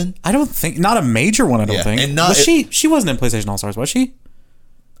has been. I don't think... Not a major one, I don't think. And not, she wasn't in PlayStation All-Stars, was she?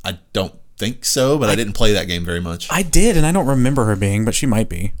 I don't think so, but I didn't play that game very much. I did, and I don't remember her being, but she might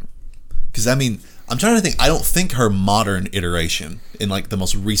be. Because, I'm trying to think. I don't think her modern iteration in, the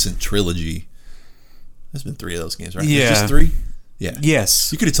most recent trilogy... There's been 3 of those games, right? Yeah. There's just 3? Yeah.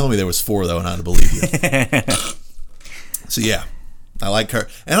 Yes. You could have told me there was 4, though, and I'd have believed you. So, yeah. I like her.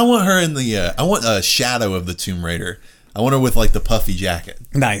 And I want her in the... I want a Shadow of the Tomb Raider. I want her with, the puffy jacket.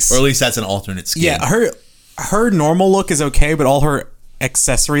 Nice. Or at least that's an alternate skin. Yeah, her normal look is okay, but all her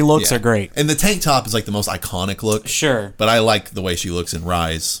accessory looks are great. And the tank top is, the most iconic look. Sure. But I like the way she looks in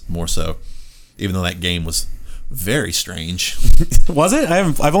Rise more so. Even though that game was very strange. Was it?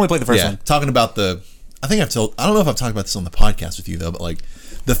 I've only played the first one. Talking about I don't know if I've talked about this on the podcast with you though, but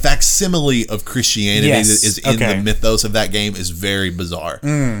the facsimile of Christianity that is in the mythos of that game is very bizarre.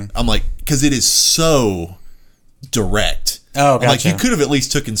 I'm because it is so direct. Oh, gotcha. You could have at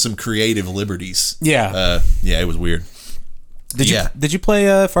least taken some creative liberties. Yeah. It was weird. Did you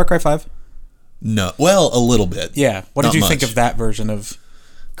play Far Cry 5? No. Well, a little bit. Yeah. What did you think of that version of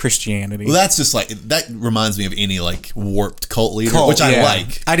Christianity? Well, that's just that reminds me of any warped cult leader, which I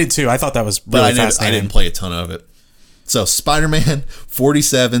like. I did too. I thought that was really fascinating. I didn't play a ton of it. So Spider-Man,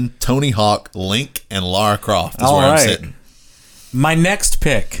 47, Tony Hawk, Link, and Lara Croft is where I'm sitting. My next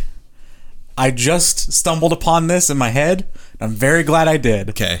pick, I just stumbled upon this in my head. I'm very glad I did.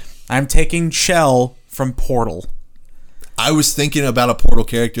 Okay. I'm taking Chell from Portal. I was thinking about a Portal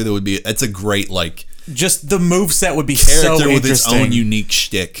character that would be... It's a great, just the moveset would be character so interesting. With its own unique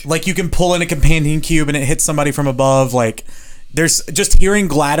shtick. You can pull in a companion cube and it hits somebody from above. There's just hearing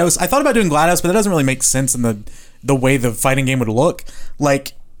GLaDOS. I thought about doing GLaDOS, but that doesn't really make sense in the way the fighting game would look.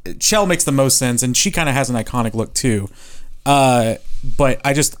 Chell makes the most sense, and she kind of has an iconic look too. But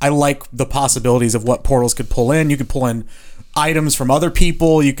I like the possibilities of what portals could pull in. You could pull in items from other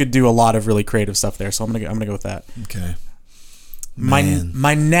people. You could do a lot of really creative stuff there. So I'm gonna go with that. Okay.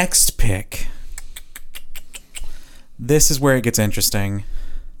 My next pick. This is where it gets interesting.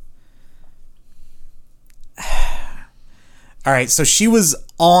 All right, so she was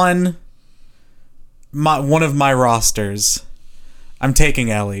on one of my rosters. I'm taking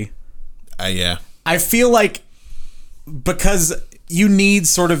Ellie. Yeah. I feel like because you need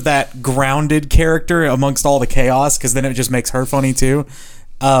sort of that grounded character amongst all the chaos, because then it just makes her funny too.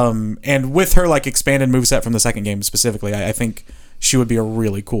 And with her like expanded moveset from the second game specifically, I think she would be a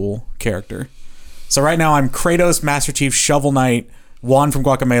really cool character. So right now I'm Kratos, Master Chief, Shovel Knight, Juan from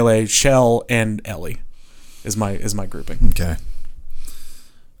Guacamelee, Shell, and Ellie is my grouping. Okay.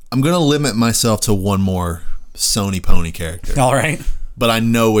 I'm going to limit myself to one more Sony Pony character. All right. But I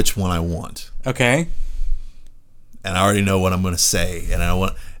know which one I want. Okay. And I already know what I'm going to say. And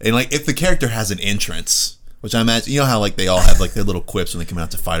like if the character has an entrance, which I imagine, you know how like they all have like their little quips when they come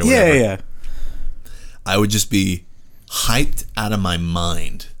out to fight or whatever. Yeah. I would just be hyped out of my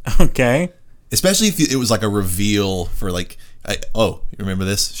mind. Okay. Especially if it was like a reveal for like, you remember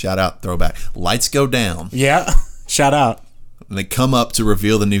this? Shout out, throwback. Lights go down. Yeah. Shout out. And they come up to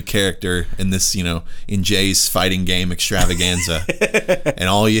reveal the new character in this, in Jay's fighting game extravaganza. And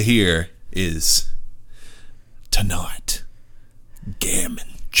all you hear is, tonight,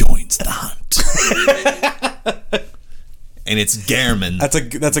 Gehrman joins the hunt. And it's Gehrman.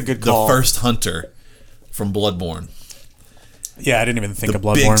 That's a good call. The first hunter from Bloodborne. Yeah, I didn't even think of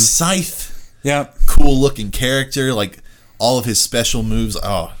Bloodborne. Big scythe. Yeah. Cool looking character. Like all of his special moves.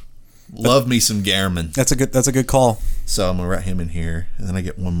 Oh, love me some Gehrman. That's a good call. So I'm gonna write him in here, and then I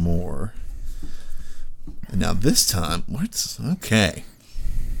get one more. And now this time, okay?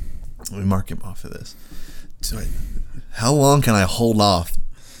 Let me mark him off of this. So how long can I hold off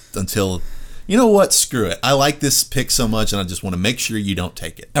until? You know what? Screw it. I like this pick so much, and I just want to make sure you don't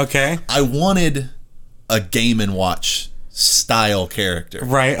take it. Okay. I wanted a Game & Watch style character,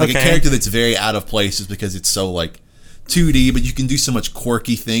 right? Like okay. a character that's very out of place, just because it's so like 2D, but you can do so much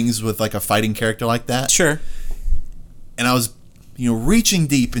quirky things with like a fighting character like that. Sure. And I was, reaching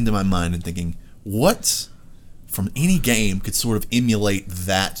deep into my mind and thinking, what from any game could sort of emulate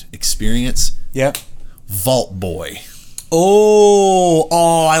that experience? Yep. Vault Boy.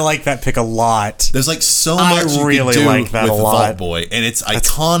 Oh, I like that pick a lot. There's like so much I really you can do like that with a lot. Vault Boy, and it's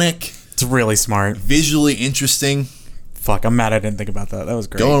iconic. It's really smart. Visually interesting. Fuck, I'm mad I didn't think about that. That was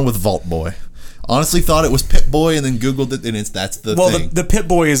great. Going with Vault Boy. Honestly thought it was Pip Boy, and then Googled it, and that's the thing. Well, the Pip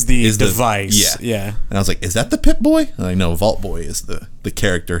Boy is the device. Yeah. And I was like, is that the Pip Boy? And I know Vault Boy is the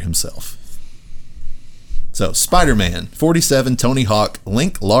character himself. So, Spider-Man, 47, Tony Hawk,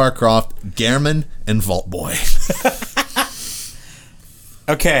 Link, Lara Croft, Gehrman, and Vault Boy.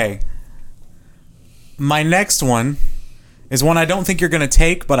 Okay. My next one is one I don't think you're going to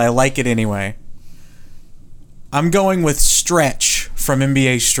take, but I like it anyway. I'm going with Stretch from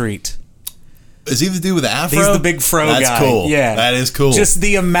NBA Street. Is he the dude with the afro? He's the big fro guy. That's cool. Yeah. That is cool. Just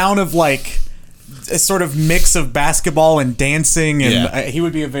the amount of like a sort of mix of basketball and dancing, and he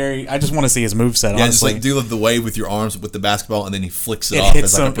would be I just want to see his moveset. Yeah, honestly. just like do the way with your arms with the basketball, and then he flicks it off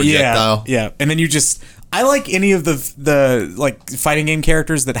as like a projectile. Yeah. And then I like any of the like fighting game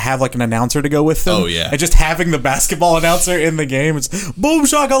characters that have like an announcer to go with them. Oh yeah. And just having the basketball announcer in the game, it's boom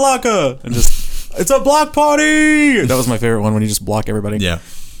shakalaka, and just it's a block party. That was my favorite one when you just block everybody. Yeah.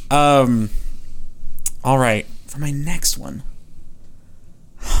 All right, for my next one.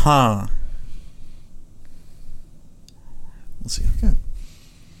 Let's see. Okay.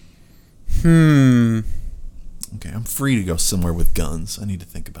 Okay, I'm free to go somewhere with guns. I need to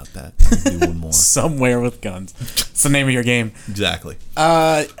think about that. I can do one more. Somewhere with guns. It's the name of your game. Exactly.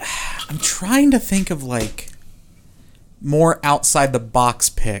 I'm trying to think of like more outside the box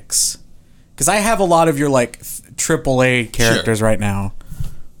picks, because I have a lot of your like AAA characters right now.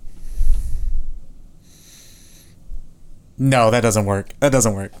 No, that doesn't work. We can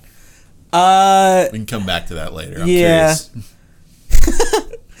come back to that later. I'm curious.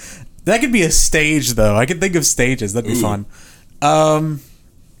 That could be a stage, though. I could think of stages. That'd be fun. My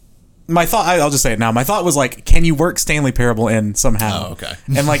thought, I'll just say it now. My thought was like, can you work Stanley Parable in somehow? Oh, okay.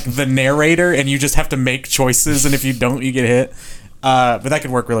 And like the narrator, and you just have to make choices, and if you don't, you get hit. But that could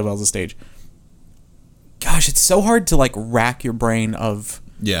work really well as a stage. Gosh, it's so hard to like rack your brain of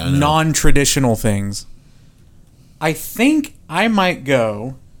non-traditional things. I think I might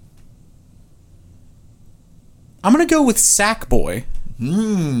go. I'm going to go with Sackboy.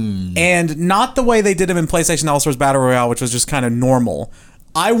 And not the way they did him in PlayStation All-Stars Battle Royale, which was just kind of normal.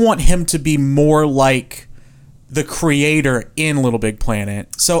 I want him to be more like the creator in Little Big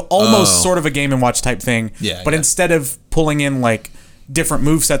Planet. So almost sort of a Game & Watch type thing. Yeah. But instead of pulling in like different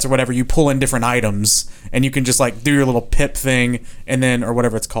movesets or whatever, you pull in different items, and you can just like do your little pip thing, and then, or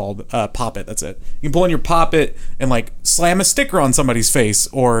whatever it's called, pop it. That's it. You can pull in your pop it and like slam a sticker on somebody's face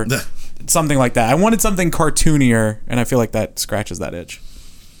or something like that. I wanted something cartoonier, and I feel like that scratches that itch.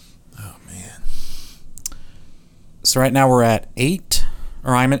 Oh man. So right now we're at 8,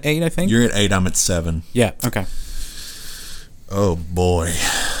 or I'm at 8, I think. You're at 8. I'm at 7. Yeah. Okay. Oh boy.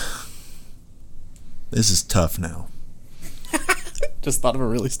 This is tough now. Just thought of a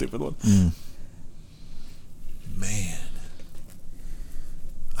really stupid one. Man,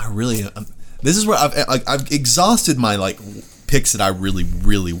 I really. This is where I've exhausted my like picks that I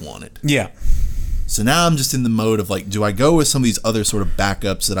really wanted. Yeah. So now I'm just in the mode of like, do I go with some of these other sort of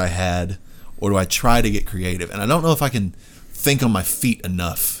backups that I had, or do I try to get creative? And I don't know if I can think on my feet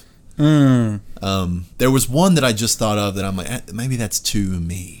enough. There was one that I just thought of that I'm like, maybe that's too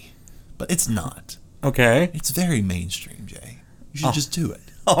me, but it's not. Okay. It's very mainstream, Jay. You should just do it.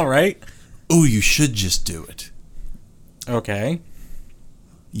 All right. Ooh, you should just do it. Okay.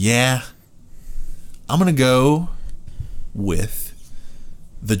 Yeah. I'm going to go with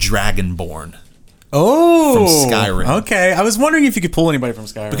the Dragonborn. Oh. From Skyrim. Okay. I was wondering if you could pull anybody from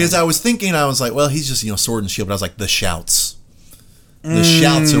Skyrim. Because I was like, well, he's just, sword and shield. But I was like, the shouts. The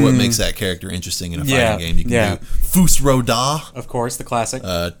shouts are what makes that character interesting in a fighting game. You can do Fus Rodah. Of course, the classic.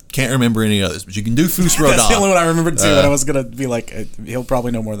 Can't remember any others, but you can do Fus Rodah. That's the only one I remembered too, and I was going to be like, he'll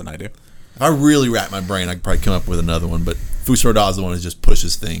probably know more than I do. If I really wrap my brain, I could probably come up with another one, but Fus Rodah is the one that just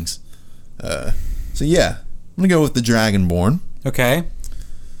pushes things. So yeah, I'm going to go with the Dragonborn. Okay.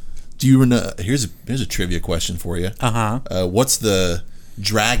 Do you know, here's a trivia question for you. Uh-huh. What's the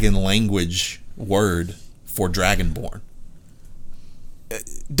dragon language word for Dragonborn?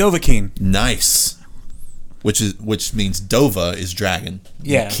 Dovahkiin. Nice. Which means Dova is dragon.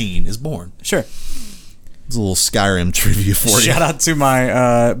 Yeah. And Keen is born. Sure. It's a little Skyrim trivia for you. Shout out to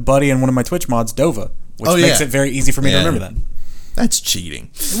my buddy and one of my Twitch mods, Dova, which makes it very easy for me to remember that. That's cheating.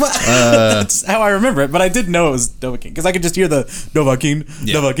 That's how I remember it, but I did know it was Dovahkiin because I could just hear the Dovahkiin,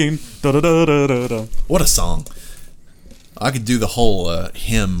 Dovahkiin, da da da da da da. What a song! I could do the whole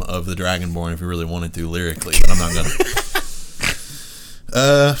hymn of the Dragonborn if you really wanted to lyrically, but I'm not gonna.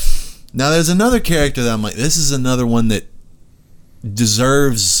 Now there's another character that I'm like, this is another one that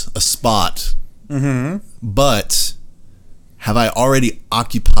deserves a spot. Mm-hmm. But have I already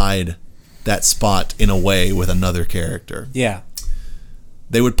occupied that spot in a way with another character? Yeah.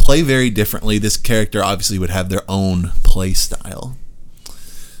 They would play very differently. This character obviously would have their own play style.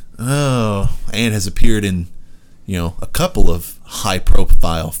 Oh, and has appeared in, a couple of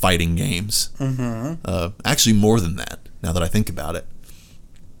high-profile fighting games. Mm-hmm. Actually, more than that, now that I think about it.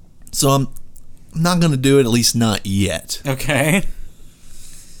 So I'm not going to do it, at least not yet. Okay.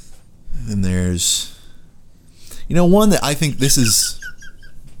 And there's, one that I think this is...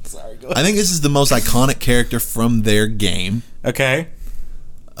 Sorry, go ahead. I think this is the most iconic character from their game. Okay.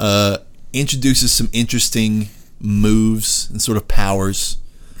 Introduces some interesting moves and sort of powers.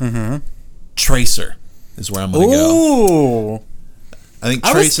 Mm-hmm. Tracer is where I'm going to go. Ooh. I think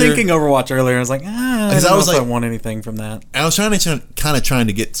Tracer. I was thinking Overwatch earlier. I was like, I don't know if I want anything from that. I was trying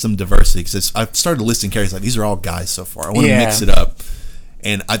to get some diversity because I've started listing characters like these are all guys so far. I want to mix it up,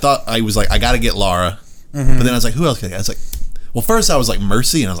 and I thought I was like I got to get Lara, but then I was like, who else can I get? I was like, well, first I was like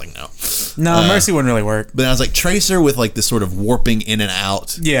Mercy, and I was like, no, Mercy wouldn't really work. But then I was like Tracer with like this sort of warping in and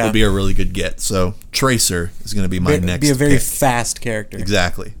out would be a really good get. So Tracer is going to be my next. Be a very pick. fast character.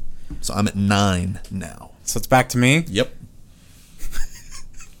 Exactly. So I'm at 9 now. So it's back to me. Yep.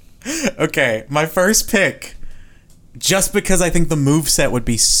 Okay, my first pick, just because I think the moveset would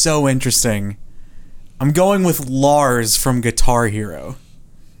be so interesting, I'm going with Lars from Guitar Hero.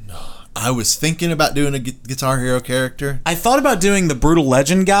 I was thinking about doing a Guitar Hero character. I thought about doing the Brutal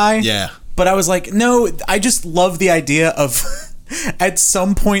Legend guy. Yeah. But I was like, no, I just love the idea of at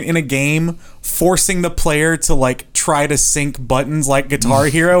some point in a game forcing the player to like try to sync buttons like Guitar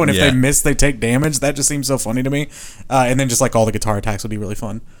Hero, and if they miss, they take damage. That just seems so funny to me. And then just like all the guitar attacks would be really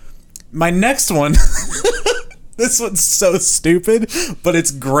fun. My next one, this one's so stupid, but it's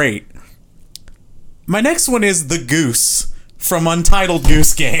great. My next one is the Goose from Untitled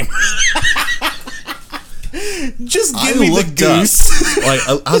Goose Game. Just give me the Goose. Like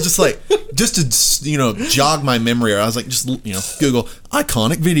I was just like, just to jog my memory. I was like, just Google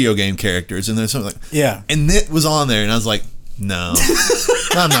iconic video game characters, and there's something like and it was on there, and I was like, no,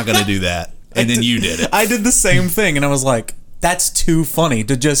 I'm not gonna do that. And then you did it. I did the same thing, and I was like, that's too funny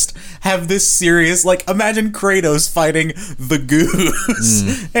to just have this serious, like, imagine Kratos fighting the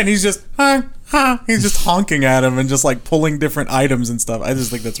Goose, and he's just, he's just honking at him and just, like, pulling different items and stuff. I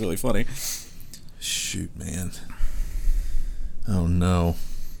just think that's really funny. Shoot, man. Oh no.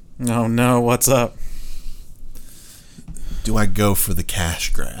 Oh no, what's up? Do I go for the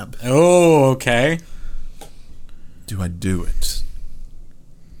cash grab? Oh, okay. Do I do it?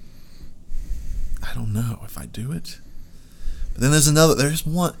 I don't know if I do it. But then there's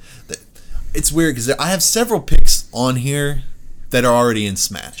one. It's weird because I have several picks on here that are already in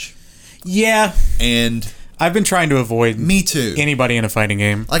Smash. Yeah. And I've been trying to avoid me too. Anybody in a fighting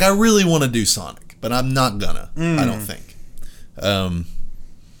game. Like, I really want to do Sonic, but I'm not gonna. I don't think.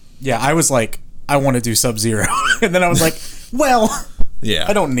 Yeah, I was like, I want to do Sub-Zero. And then I was like, well, yeah,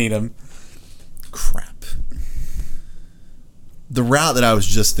 I don't need him. Crap. The route that I was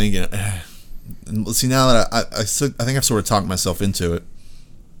just thinking. And see, now that I think I've sort of talked myself into it.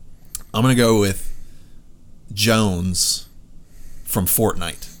 I'm gonna go with Jones from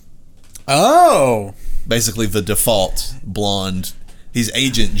Fortnite. Oh, basically the default blonde. He's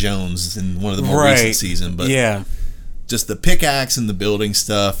Agent Jones in one of the more recent seasons, but yeah, just the pickaxe and the building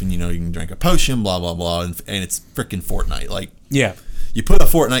stuff, and you can drink a potion, blah blah blah, and it's freaking Fortnite. Like, yeah, you put a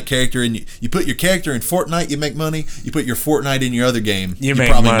Fortnite character in, you put your character in Fortnite, you make money. You put your Fortnite in your other game, you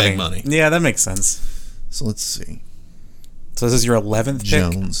probably make money. Yeah, that makes sense. So let's see. So this is your 11th pick?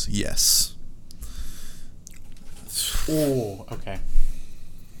 Jones, yes. Oh, okay.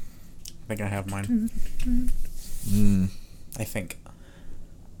 I think I have mine. I think.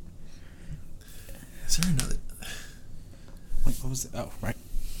 Is there another? Wait, what was it? Oh, right.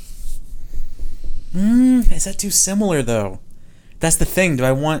 Is that too similar, though? That's the thing.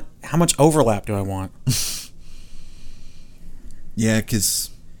 How much overlap do I want? Yeah, because...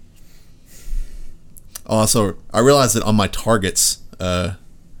 Also, I realized that on my targets, I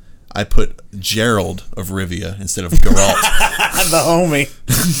put Gerald of Rivia instead of Geralt. The homie.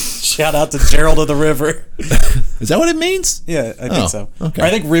 Shout out to Gerald of the River. Is that what it means? Yeah, I think so. Okay. I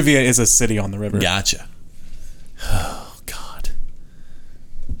think Rivia is a city on the river. Gotcha. Oh, God.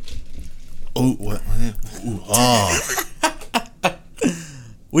 Oh, what? Ooh, oh.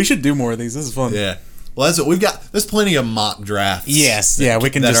 We should do more of these. This is fun. Yeah. Well, that's what we've got. There's plenty of mock drafts. Yes, yeah, we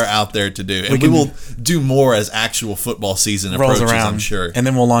can that just are out there to do, and we will do more as actual football season approaches. I'm sure, and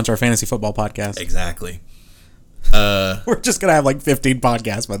then we'll launch our fantasy football podcast. Exactly. We're just gonna have like 15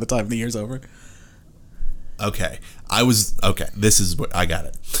 podcasts by the time the year's over. Okay, this is what I got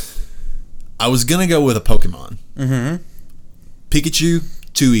it. I was gonna go with a Pokemon. Mm-hmm. Pikachu,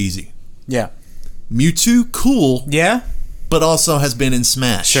 too easy. Yeah. Mewtwo, cool. Yeah. But also has been in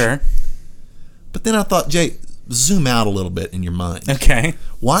Smash. Sure. But then I thought, Jay, zoom out a little bit in your mind. Okay.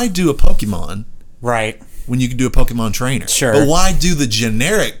 Why do a Pokemon? Right. When you can do a Pokemon trainer. Sure. But why do the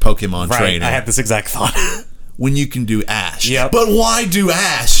generic Pokemon trainer? I had this exact thought. When you can do Ash. Yep. But why do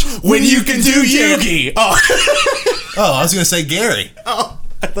Ash when you can do Yugi? Oh. I was going to say Gary. Oh,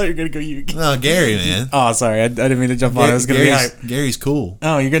 I thought you were going to go Yugi. No, Gary, man. Oh, sorry. I didn't mean to jump on. I was going to be hype. Gary's cool.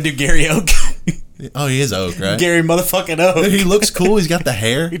 Oh, you're going to do Gary Oak? Oh, he is Oak, right? Gary motherfucking Oak. He looks cool. He's got the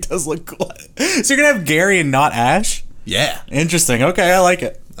hair. He does look cool. So you're going to have Gary and not Ash? Yeah. Interesting. Okay, I like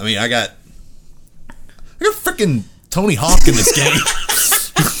it. I mean, I got freaking Tony Hawk in this game.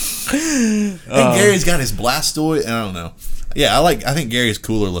 And Gary's got his Blastoise, and I don't know. Yeah, I think Gary's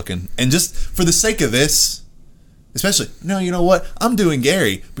cooler looking. And just for the sake of this, especially, no, you know what? I'm doing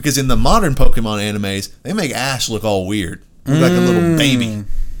Gary because in the modern Pokemon animes, they make Ash look all weird. Look like a little baby.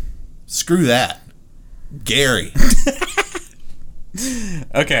 Screw that. Gary.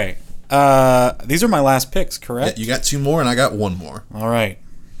 Okay. These are my last picks, correct? Yeah, you got 2 more, and I got 1 more. All right.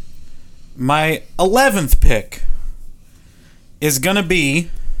 My 11th pick is going to be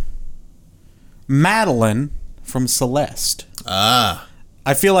Madeline from Celeste. Ah.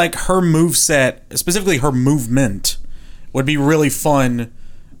 I feel like her moveset, specifically her movement, would be really fun.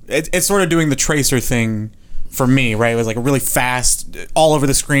 It's sort of doing the Tracer thing for me, right? It was like a really fast, all over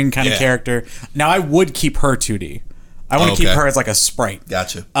the screen kind of character. Now, I would keep her 2D. I want to keep her as like a sprite.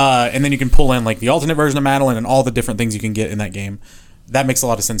 Gotcha. And then you can pull in like the alternate version of Madeline and all the different things you can get in that game. That makes a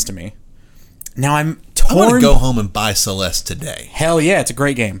lot of sense to me. Now I'm torn. I want to go home and buy Celeste today. Hell yeah, it's a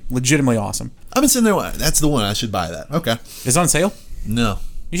great game. Legitimately awesome. I've been sitting there. That's the one. I should buy that. Okay. Is it on sale? No.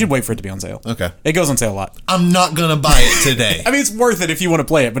 You should wait for it to be on sale. Okay. It goes on sale a lot. I'm not going to buy it today. I mean, it's worth it if you want to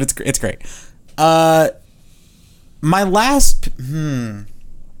play it, but it's great. My last... I'm going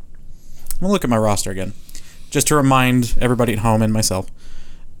to look at my roster again, just to remind everybody at home and myself.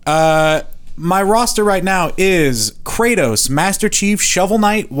 My roster right now is Kratos, Master Chief, Shovel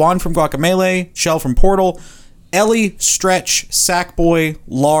Knight, Juan from Guacamelee, Shell from Portal, Ellie, Stretch, Sackboy,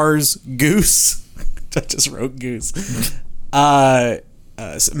 Lars, Goose. I just wrote Goose.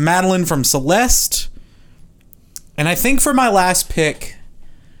 Madeline from Celeste. And I think for my last pick...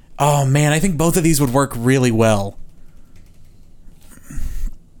 Oh, man, I think both of these would work really well.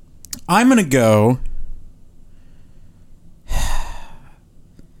 I'm gonna go.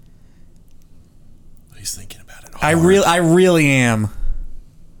 He's thinking about it. I really am.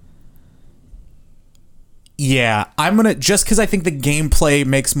 Yeah, I'm gonna, just because I think the gameplay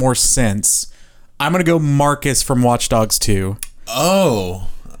makes more sense, I'm gonna go Marcus from Watch Dogs 2. Oh.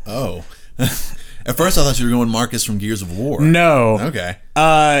 At first, I thought you were going Marcus from Gears of War. No. Okay.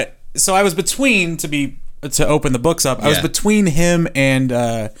 So I was between, to open the books up, I was between him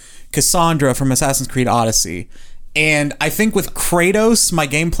and Cassandra from Assassin's Creed Odyssey. And I think with Kratos, my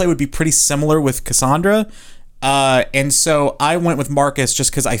gameplay would be pretty similar with Cassandra. And so I went with Marcus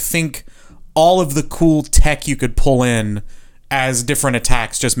just because I think all of the cool tech you could pull in as different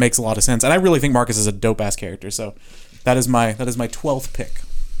attacks just makes a lot of sense. And I really think Marcus is a dope-ass character. So that is my 12th pick.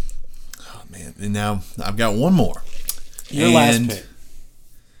 Oh, man. And now I've got one more. Your last pick.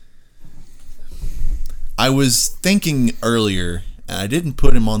 I was thinking earlier, and I didn't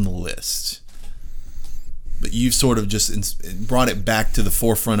put him on the list, but you've sort of just brought it back to the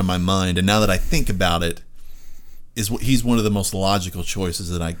forefront of my mind. And now that I think about it, he's one of the most logical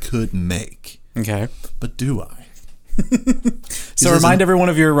choices that I could make. Okay. But do I? So remind everyone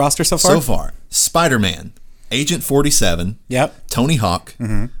of your roster so far. So far, Spider-Man, Agent 47, Yep. Tony Hawk,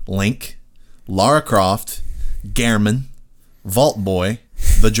 Link, Lara Croft, Gehrman, Vault Boy,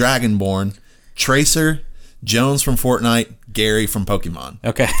 the Dragonborn, Tracer, Jones from Fortnite, Gary from Pokemon.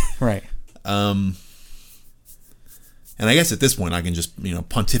 Okay, right. And I guess at this point I can just,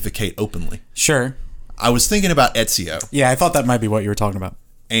 pontificate openly. Sure. I was thinking about Ezio. Yeah, I thought that might be what you were talking about.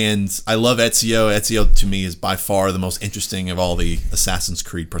 And I love Ezio. Ezio, to me, is by far the most interesting of all the Assassin's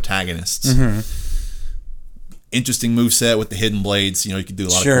Creed protagonists. Interesting moveset with the hidden blades. You can do a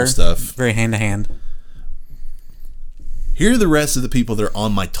lot of cool stuff. Very hand-to-hand. Here are the rest of the people that are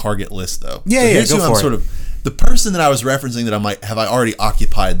on my target list, though. Yeah, go for it. The person that I was referencing that I already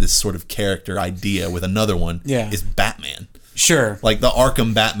occupied this sort of character idea with another one is Batman. Sure. Like the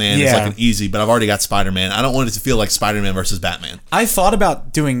Arkham Batman is like an easy, but I've already got Spider-Man. I don't want it to feel like Spider-Man versus Batman. I thought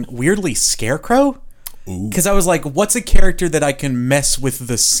about doing weirdly Scarecrow. Because I was like, what's a character that I can mess with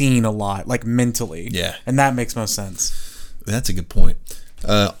the scene a lot, like mentally? Yeah. And that makes most sense. That's a good point.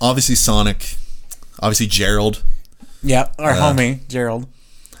 Obviously Sonic. Obviously Gerald. Yeah, our homie, Gerald.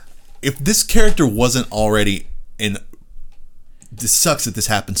 If this character wasn't already in... This sucks that this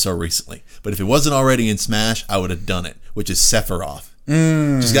happened so recently. But if it wasn't already in Smash, I would have done it, which is Sephiroth.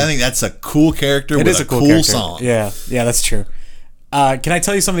 Just I think that's a cool character with a cool song. Yeah, that's true. Can I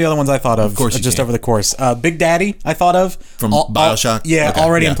tell you some of the other ones I thought of? Of course you just can. over the course. Big Daddy, I thought of. From BioShock?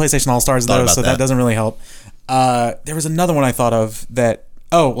 Already in PlayStation All-Stars, though, so that doesn't really help. There was another one I thought of that...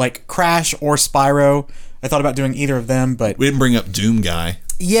 like Crash or Spyro. I thought about doing either of them, but... We didn't bring up Doom Guy.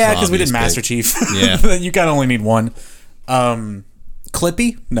 Yeah, because we did Master Chief. Yeah. You kind of only need one.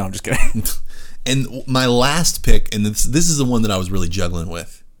 Clippy? No, I'm just kidding. And my last pick, and this is the one that I was really juggling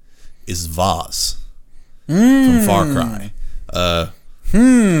with, is Vaz from Far Cry.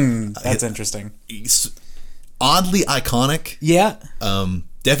 That's interesting. He's oddly iconic. Yeah.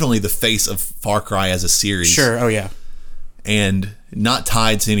 Definitely the face of Far Cry as a series. Sure. Oh yeah. And not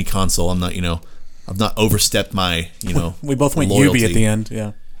tied to any console. I'm not, I've not overstepped my, We both went loyalty. Yubi at the end.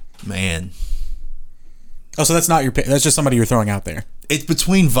 Yeah. Man. Oh, so that's not your pick. That's just somebody you're throwing out there. It's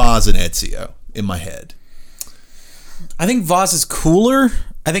between Vaz and Ezio in my head. I think Vaz is cooler.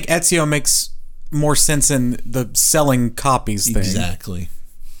 I think Ezio makes more sense in the selling copies thing. Exactly.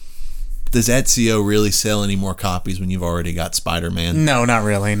 Does Ezio really sell any more copies when you've already got Spider-Man? No, not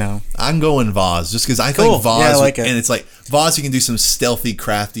really, no. I'm going Vaz just because I Cool. think Vaz, Yeah, I like it. and it's like Vaz, you can do some stealthy,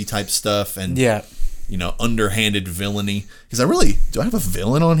 crafty type stuff and underhanded villainy. Because do I have a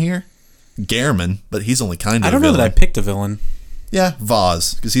villain on here? Gehrman, but he's only kind of I don't know that I picked a villain. Yeah,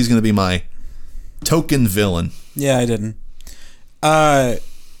 Vaz, because he's going to be my token villain. Yeah, I didn't.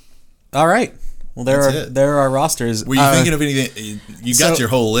 All right. Well, there are our rosters. Were you thinking of anything? You got your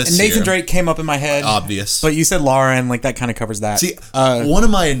whole list. Nathan here. Drake came up in my head. Obvious. But you said Lara, and that kind of covers that. See, one of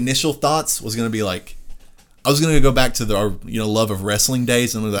my initial thoughts was going to be I was going to go back to our love of wrestling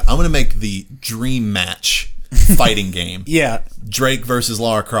days, and I'm going to make the dream match fighting game. Yeah. Drake versus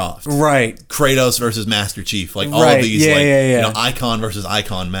Lara Croft. Right. Kratos versus Master Chief. All of these icon versus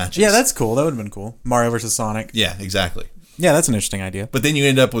icon matches. Yeah, that's cool. That would have been cool. Mario versus Sonic. Yeah, exactly. Yeah, that's an interesting idea. But then you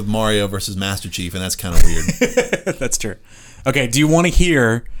end up with Mario versus Master Chief, and that's kind of weird. That's true. Okay, do you want to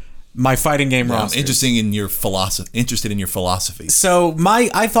hear my fighting game roster? I'm interested in your philosophy. So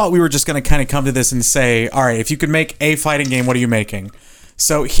I thought we were just going to kind of come to this and say, all right, if you could make a fighting game, what are you making?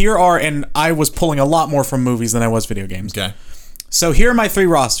 So here are, and I was pulling a lot more from movies than I was video games. Okay. So here are my three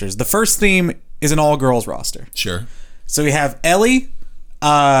rosters. The first theme is an all-girls roster. Sure. So we have Ellie,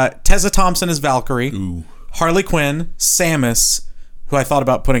 Tessa Thompson as Valkyrie. Ooh. Harley Quinn, Samus, who I thought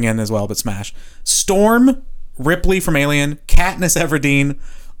about putting in as well, but smash. Storm, Ripley from Alien, Katniss Everdeen,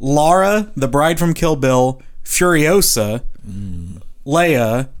 Lara, the bride from Kill Bill, Furiosa,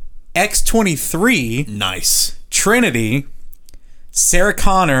 Leia, X-23, Nice. Trinity, Sarah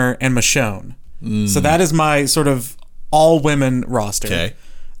Connor, and Michonne. So that is my sort of all-women roster. Okay.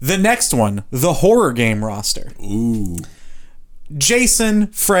 The next one, the horror game roster. Ooh. Jason,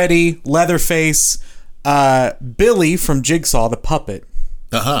 Freddy, Leatherface, Billy from Jigsaw, the puppet,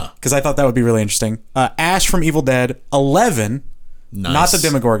 Uh-huh. because I thought that would be really interesting. Ash from Evil Dead, 11, Nice. not the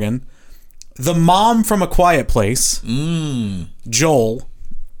Demogorgon. The mom from A Quiet Place, Joel.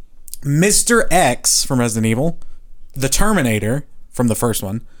 Mr. X from Resident Evil. The Terminator from the first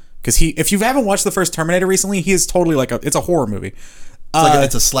one. Because if you haven't watched the first Terminator recently, he is totally it's a horror movie.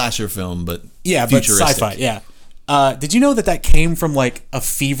 It's a slasher film, but Yeah, but futuristic. sci-fi, yeah. Did you know that came from like a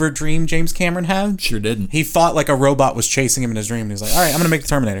fever dream James Cameron had? Sure didn't. He thought like a robot was chasing him in his dream. And he was like, all right, I'm going to make the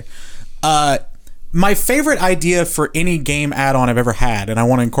Terminator. My favorite idea for any game add-on I've ever had, and I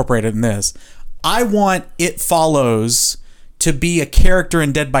want to incorporate it in this, I want It Follows to be a character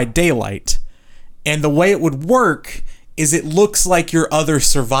in Dead by Daylight. And the way it would work is it looks like your other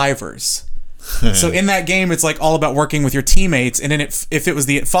survivors. So in that game, it's like all about working with your teammates, and then if it was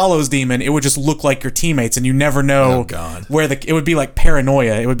the It Follows demon, it would just look like your teammates, and you never know Oh, God. where it would be like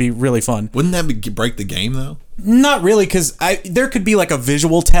paranoia. It would be really fun. Wouldn't that break the game, though? Not really, because there could be like a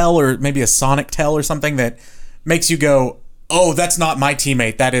visual tell or maybe a sonic tell or something that makes you go, oh, that's not my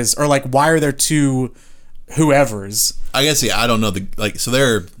teammate. That is, or like, why are there two whoever's? I guess, yeah, I don't know.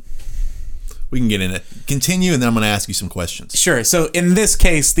 We can get in it. Continue, and then I'm going to ask you some questions. Sure. So in this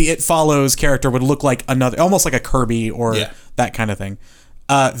case, the It Follows character would look like almost like a Kirby or that kind of thing.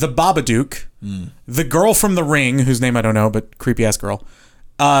 The Babadook, the girl from The Ring, whose name I don't know, but creepy ass girl.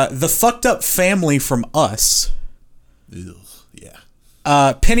 The fucked up family from Us. Ugh,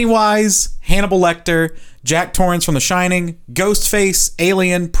 yeah. Pennywise, Hannibal Lecter, Jack Torrance from The Shining, Ghostface,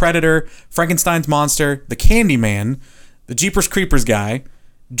 Alien, Predator, Frankenstein's monster, the Candyman, the Jeepers Creepers guy,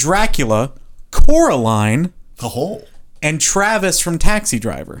 Dracula, Coraline, Oh. and Travis from Taxi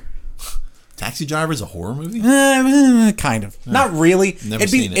Driver. Taxi Driver's a horror movie? Kind of. Not really. Never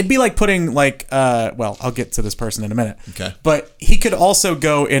seen it. It'd be like putting well, I'll get to this person in a minute. Okay. But he could also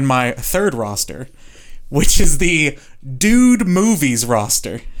go in my third roster, which is the Dude Movies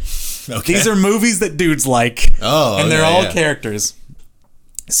roster. Okay. These are movies that dudes like. Oh, and they're okay, all yeah. characters.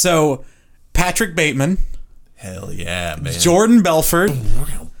 So, Patrick Bateman, Hell yeah, man. Jordan Belfort,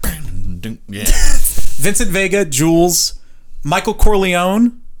 Yeah. Vincent Vega, Jules, Michael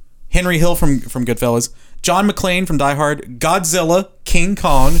Corleone, Henry Hill from Goodfellas, John McClane from Die Hard, Godzilla, King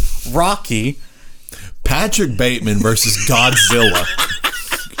Kong, Rocky. Patrick Bateman versus Godzilla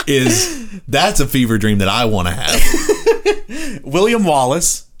that's a fever dream that I want to have. William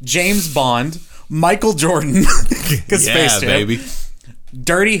Wallace, James Bond, Michael Jordan, 'cause Yeah, Space Jam, baby.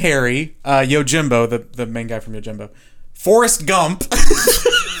 Dirty Harry, Yojimbo, the main guy from Yojimbo, Forrest Gump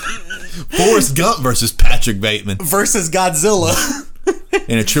Forrest Gump versus Patrick Bateman versus Godzilla,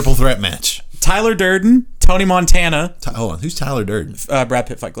 in a triple threat match. Tyler Durden, Tony Montana, Hold on, who's Tyler Durden? Brad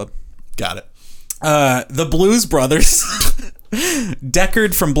Pitt Fight Club, Got it. the Blues Brothers,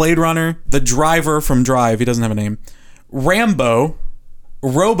 Deckard from Blade Runner, the Driver from Drive, he doesn't have a name, Rambo,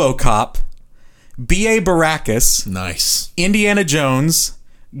 RoboCop, B.A. Baracus, Nice. Indiana Jones,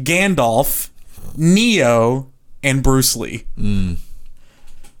 Gandalf, Neo, and Bruce Lee.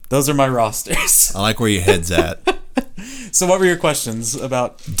 Those are my rosters. I like where your head's at. So what were your questions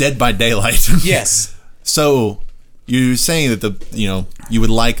about? Dead by Daylight. Yes. So you're saying that you would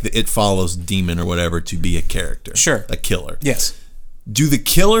like the It Follows demon or whatever to be a character. Sure. A killer. Yes. Do the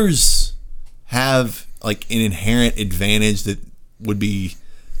killers have like an inherent advantage that would be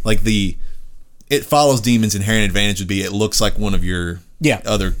like the It Follows demon's inherent advantage would be it looks like one of your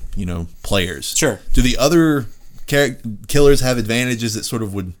other players. Sure. Do the other killers have advantages that sort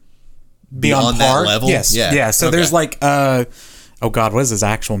of would be on par? that level? Yes. Yeah. So Okay. there's like oh God, what is his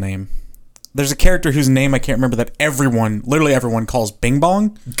actual name? There's a character whose name I can't remember that literally everyone calls Bing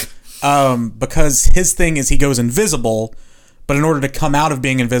Bong. Because his thing is he goes invisible, but in order to come out of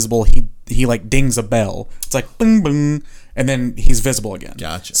being invisible, he like dings a bell. It's like bing bing, and then he's visible again.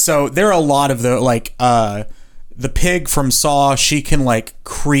 Gotcha. So there are a lot of the pig from Saw. She can like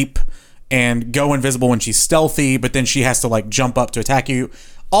creep and go invisible when she's stealthy, but then she has to like jump up to attack you.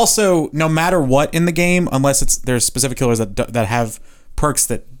 Also, no matter what in the game, unless there's specific killers that have perks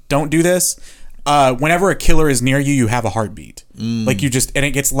that don't do this. Whenever a killer is near you, you have a heartbeat. Like and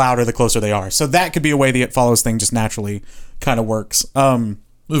it gets louder the closer they are. So that could be a way the It Follows thing just naturally kind of works.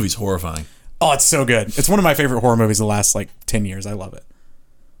 Movie's horrifying. Oh, it's so good. It's one of my favorite horror movies the last 10 years. I love it.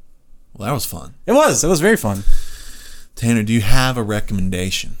 Well, that was fun. It was very fun. Tanner, do you have a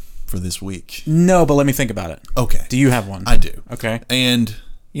recommendation for this week? No, but let me think about it. Okay. Do you have one? I do. Okay. And,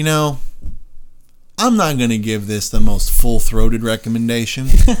 I'm not going to give this the most full-throated recommendation,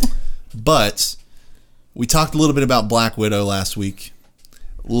 but we talked a little bit about Black Widow last week.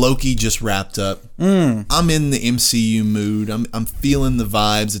 Loki just wrapped up. I'm in the MCU mood. I'm feeling the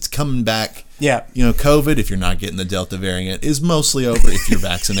vibes. It's coming back. Yeah. COVID, if you're not getting the Delta variant, is mostly over if you're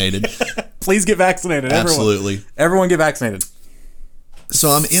vaccinated. Please get vaccinated. Absolutely. Everyone get vaccinated.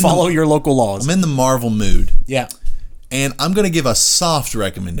 So Follow your local laws. I'm in the Marvel mood. Yeah. And I'm going to give a soft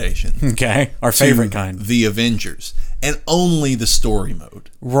recommendation. Okay. Our favorite kind. The Avengers. And only the story mode.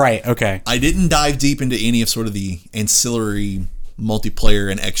 Right. Okay. I didn't dive deep into any of sort of the ancillary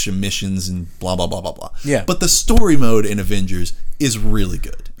multiplayer and extra missions and blah, blah, blah, blah, blah. Yeah. But the story mode in Avengers is really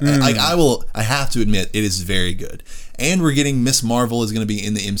good. I have to admit, it is very good. And we're getting Miss Marvel is going to be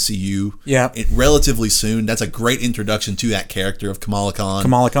in the MCU relatively soon. That's a great introduction to that character of Kamala Khan.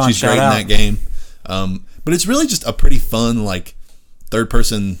 She's great in that game. But it's really just a pretty fun,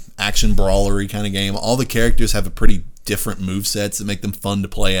 third-person action brawlery kind of game. All the characters have a pretty different movesets that make them fun to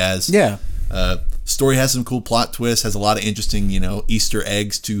play as. Yeah. Story has some cool plot twists, has a lot of interesting, Easter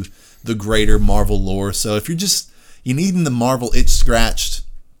eggs to the greater Marvel lore. So if you needing the Marvel itch scratched,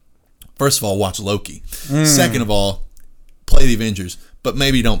 first of all, watch Loki. Second of all, play the Avengers, but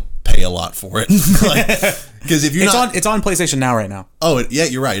maybe don't pay a lot for it. Because if it's on PlayStation Now right now. Oh, yeah,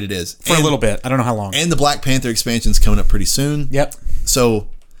 you're right. It is for a little bit. I don't know how long. And the Black Panther expansion's coming up pretty soon. Yep. So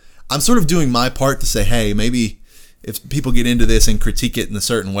I'm sort of doing my part to say, hey, maybe if people get into this and critique it in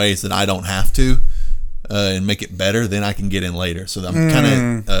certain ways that I don't have to, and make it better, then I can get in later. So I'm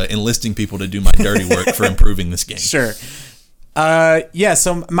kind of enlisting people to do my dirty work for improving this game. Sure. Yeah.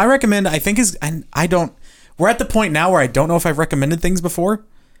 So my recommend, I think, is we're at the point now where I don't know if I've recommended things before.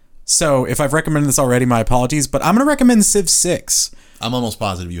 So if I've recommended this already, my apologies. But I'm going to recommend Civ 6. I'm almost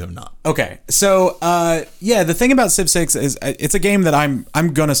positive you have not. Okay. So the thing about Civ 6 is it's a game that I'm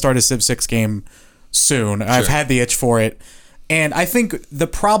going to start a Civ 6 game soon. Sure. I've had the itch for it. And I think the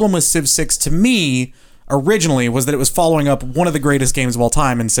problem with Civ 6 to me originally was that it was following up one of the greatest games of all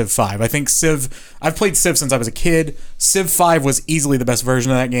time in Civ 5. I think I've played Civ since I was a kid. Civ 5 was easily the best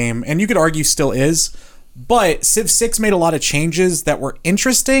version of that game, and you could argue still is. But Civ 6 made a lot of changes that were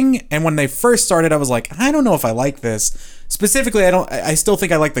interesting, and when they first started, I was like, I don't know if I like this. Specifically, I still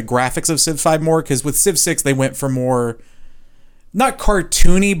think I like the graphics of Civ 5 more, because with Civ 6, they went for more, not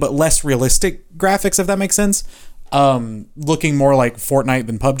cartoony, but less realistic graphics, if that makes sense. Looking more like Fortnite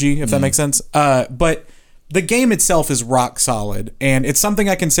than PUBG, if that makes sense. But the game itself is rock solid, and it's something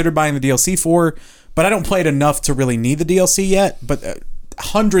I considered buying the DLC for, but I don't play it enough to really need the DLC yet. But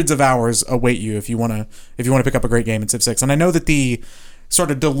hundreds of hours await you if you want to pick up a great game in Civ 6. And I know that the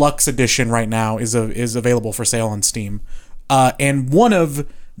sort of deluxe edition right now is available for sale on Steam. And the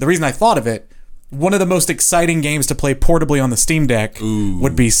reason I thought of it, one of the most exciting games to play portably on the Steam Deck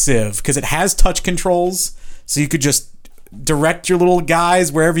would be Civ, because it has touch controls, so you could just direct your little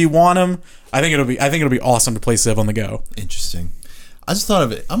guys wherever you want them. I think it'll be awesome to play Civ on the go. Interesting. I just thought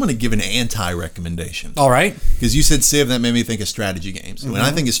of it. I'm going to give an anti-recommendation. All right. Because you said Civ, that made me think of strategy games. When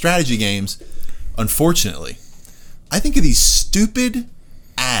I think of strategy games, unfortunately, I think of these stupid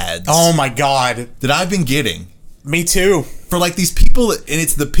ads. Oh my God. That I've been getting. Me too. For these people, and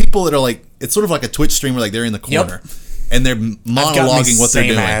it's the people that are it's sort of like a Twitch streamer, they're in the corner. Yep. And they're monologuing what they're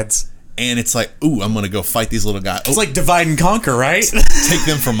doing. Ads. And it's ooh, I'm going to go fight these little guys. It's like divide and conquer, right? Take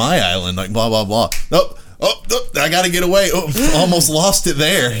them from my island, blah, blah, blah. Nope. Oh, I got to get away. Oh, almost lost it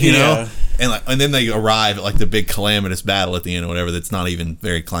there, you know? And then they arrive at the big calamitous battle at the end or whatever that's not even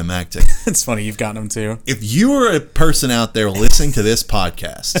very climactic. It's funny you've gotten them too. If you are a person out there listening to this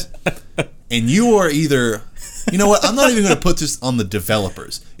podcast and you are either... You know what? I'm not even going to put this on the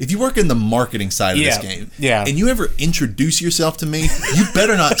developers. If you work in the marketing side of this game, and you ever introduce yourself to me, you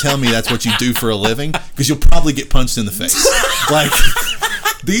better not tell me that's what you do for a living, because you'll probably get punched in the face.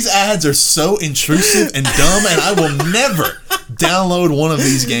 These ads are so intrusive and dumb, and I will never download one of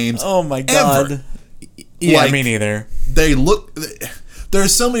these games. Oh my God. Ever. Yeah, me neither. There are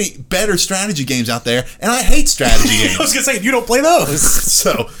so many better strategy games out there, and I hate strategy games. I was going to say, you don't play those.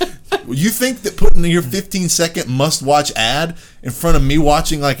 So, you think that putting your 15-second must-watch ad in front of me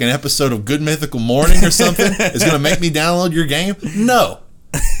watching an episode of Good Mythical Morning or something is going to make me download your game? No.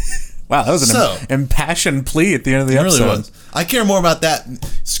 Wow, that was an impassioned plea at the end of the episode. It really was. I care more about that.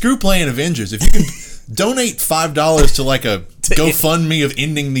 Screw playing Avengers. If you can donate $5 to a GoFundMe of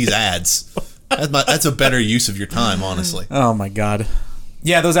ending these ads, That's a better use of your time, honestly. Oh my god.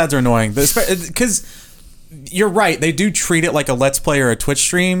 Yeah, those ads are annoying. Because you're right, they do treat it like a Let's Play or a Twitch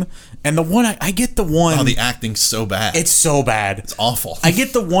stream. And the one I get the one. Oh, the acting's so bad. It's so bad. It's awful. I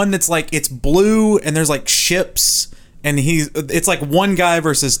get the one that's like it's blue and there's like ships. And it's like one guy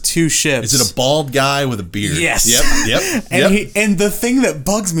versus two ships. Is it a bald guy with a beard? Yes. Yep. And the thing that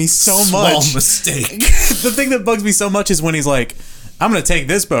bugs me so much. Small mistake. The thing that bugs me so much is when he's like, I'm going to take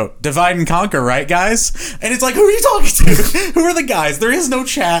this boat. Divide and conquer, right, guys? And it's like, who are you talking to? Who are the guys? There is no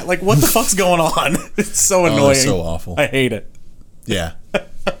chat. Like, what the fuck's going on? It's so annoying. It's so awful. I hate it. Yeah.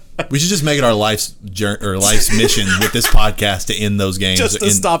 We should just make it our life's mission with this podcast to end those games. Just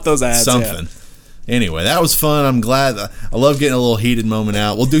to stop those ads. Something. Yeah. Anyway, that was fun. I'm glad. I love getting a little heated moment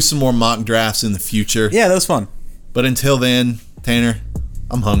out. We'll do some more mock drafts in the future. Yeah, that was fun. But until then, Tanner,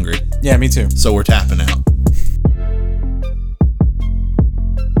 I'm hungry. Yeah, me too. So we're tapping out.